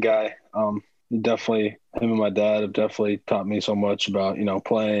big hitting guy. Definitely, him and my dad have definitely taught me so much about,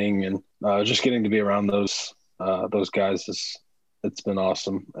 playing and just getting to be around those guys. It's been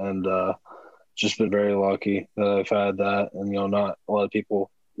awesome. And just been very lucky that I've had that. And, not a lot of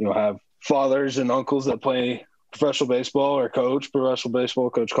people, have fathers and uncles that play professional baseball or coach professional baseball,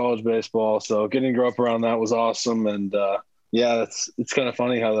 coach college baseball. So getting to grow up around that was awesome. And it's kind of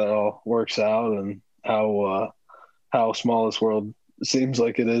funny how that all works out and how small this world seems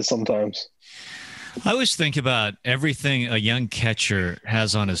like it is sometimes. I always think about everything a young catcher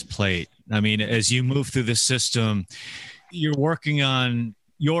has on his plate. I mean, as you move through the system, you're working on,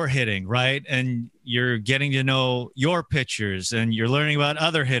 your hitting, right? And you're getting to know your pitchers and you're learning about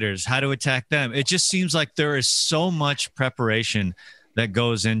other hitters, how to attack them. It just seems like there is so much preparation that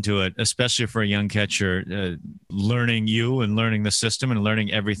goes into it, especially for a young catcher, learning you and learning the system and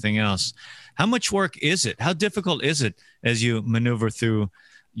learning everything else. How much work is it? How difficult is it as you maneuver through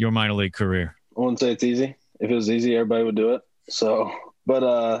your minor league career? I wouldn't say it's easy. If it was easy, everybody would do it. So,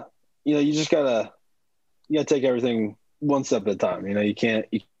 but you just gotta take everything one step at a time. You can't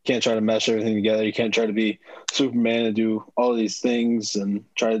try to mesh everything together. You can't try to be Superman and do all these things and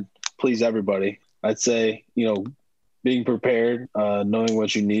try to please everybody. I'd say, being prepared, knowing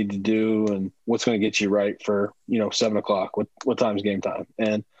what you need to do and what's going to get you right for, 7:00, what time's game time.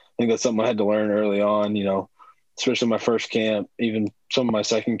 And I think that's something I had to learn early on, especially my first camp, even some of my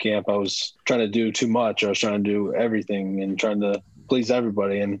second camp, I was trying to do too much. I was trying to do everything and trying to please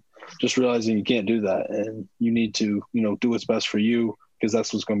everybody, and just realizing you can't do that. And you need to, do what's best for you, because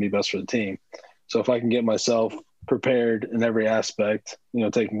that's what's going to be best for the team. So if I can get myself prepared in every aspect,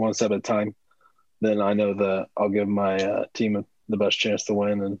 taking one step at a time, then I know that I'll give my team the best chance to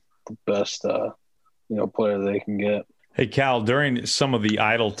win and the best, player they can get. Hey, Cal, during some of the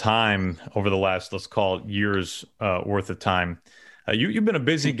idle time over the last, let's call it years worth of time, you've been a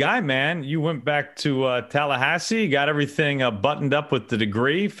busy guy, man. You went back to Tallahassee, got everything buttoned up with the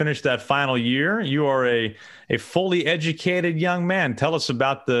degree, finished that final year. You are a fully educated young man. Tell us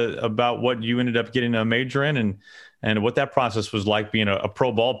about what you ended up getting a major in and what that process was like, being a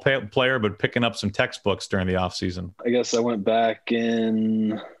pro ball player, but picking up some textbooks during the off season. I guess I went back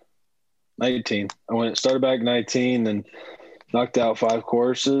in 19. Started back in 19 and knocked out 5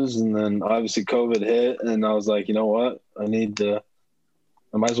 courses. And then obviously COVID hit, and I was like, you know what? I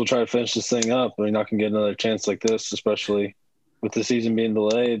might as well try to finish this thing up. I mean, I can get another chance like this, especially with the season being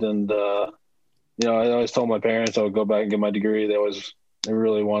delayed. And, I always told my parents I would go back and get my degree. They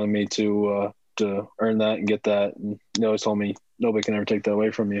really wanted me to earn that and get that. And they always told me nobody can ever take that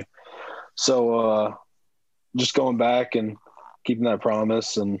away from you. So just going back and keeping that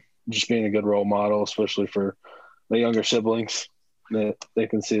promise and just being a good role model, especially for the younger siblings, that they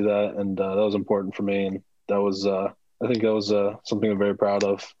can see that. And that was important for me. And that was, I think that was something I'm very proud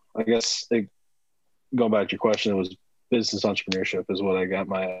of. I guess going back to your question, it was business entrepreneurship is what I got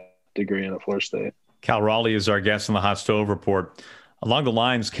my degree in at Florida State. Cal Raleigh is our guest on the Hot Stove Report. Along the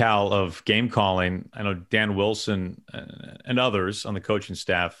lines, Cal, of game calling, I know Dan Wilson and others on the coaching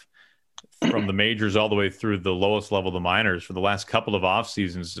staff, from the majors all the way through the lowest level of the minors, for the last couple of off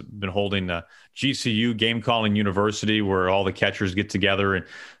seasons, have been holding a GCU Game Calling University, where all the catchers get together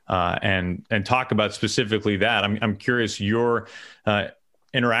and talk about specifically that. I'm curious your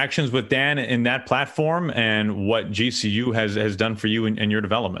interactions with Dan in that platform and what GCU has done for you in your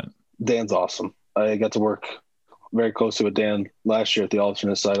development. Dan's awesome. I got to work very closely with Dan last year at the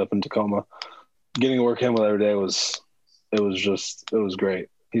alternate site up in Tacoma. Getting to work him with every day was great.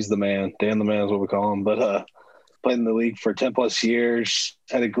 He's the man. Dan the man is what we call him. But played in the league for 10 plus years,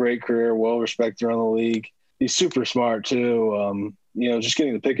 had a great career, well respected around the league. He's super smart too. Just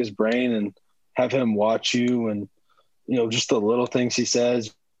getting to pick his brain and have him watch you, and just the little things he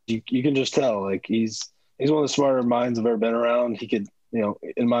says, you can just tell. Like he's one of the smarter minds I've ever been around. He could,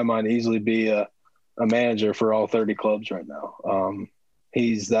 in my mind, easily be a manager for all 30 clubs right now.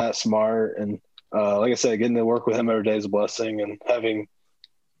 He's that smart, and like I said, getting to work with him every day is a blessing, and having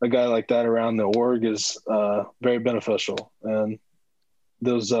a guy like that around the org is very beneficial. And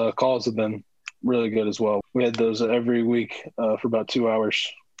those calls have been really good as well. We had those every week for about 2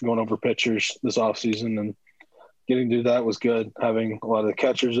 hours going over pitchers this offseason, and getting to do that was good. Having a lot of the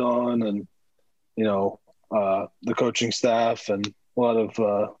catchers on, and the coaching staff, and a lot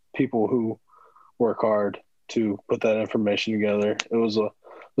of people who work hard to put that information together. It was a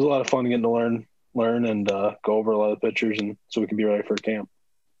lot of fun getting to learn and go over a lot of pitchers, and so we can be ready for camp.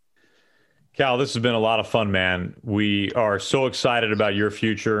 Cal, this has been a lot of fun, man. We are so excited about your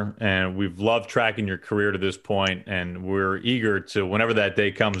future, and we've loved tracking your career to this point, and we're eager to whenever that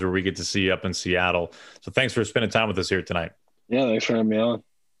day comes where we get to see you up in Seattle. So thanks for spending time with us here tonight. Yeah, thanks for having me on.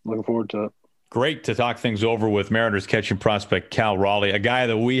 Looking forward to it. Great to talk things over with Mariners catching prospect Cal Raleigh, a guy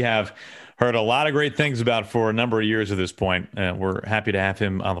that we have heard a lot of great things about for a number of years at this point. We're happy to have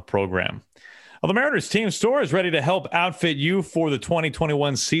him on the program. Well, the Mariners team store is ready to help outfit you for the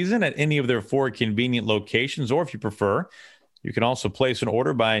 2021 season at any of their 4 convenient locations, or if you prefer, you can also place an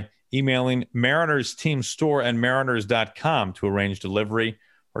order by emailing Mariners Team Store at mariners.com to arrange delivery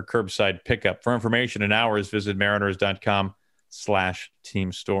or curbside pickup. For information and hours, visit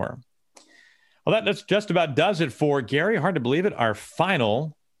mariners.com/team store. Well, that's just about does it for, Gary, hard to believe it, our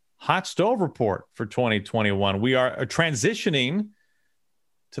final Hot Stove Report for 2021. We are transitioning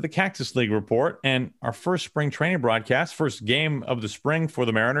to the Cactus League report. And our first spring training broadcast, first game of the spring for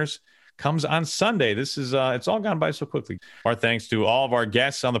the Mariners, comes on Sunday. This is it's all gone by so quickly. Our thanks to all of our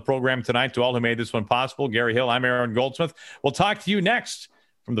guests on the program tonight, to all who made this one possible. Gary Hill, I'm Aaron Goldsmith. We'll talk to you next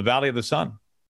from the Valley of the Sun.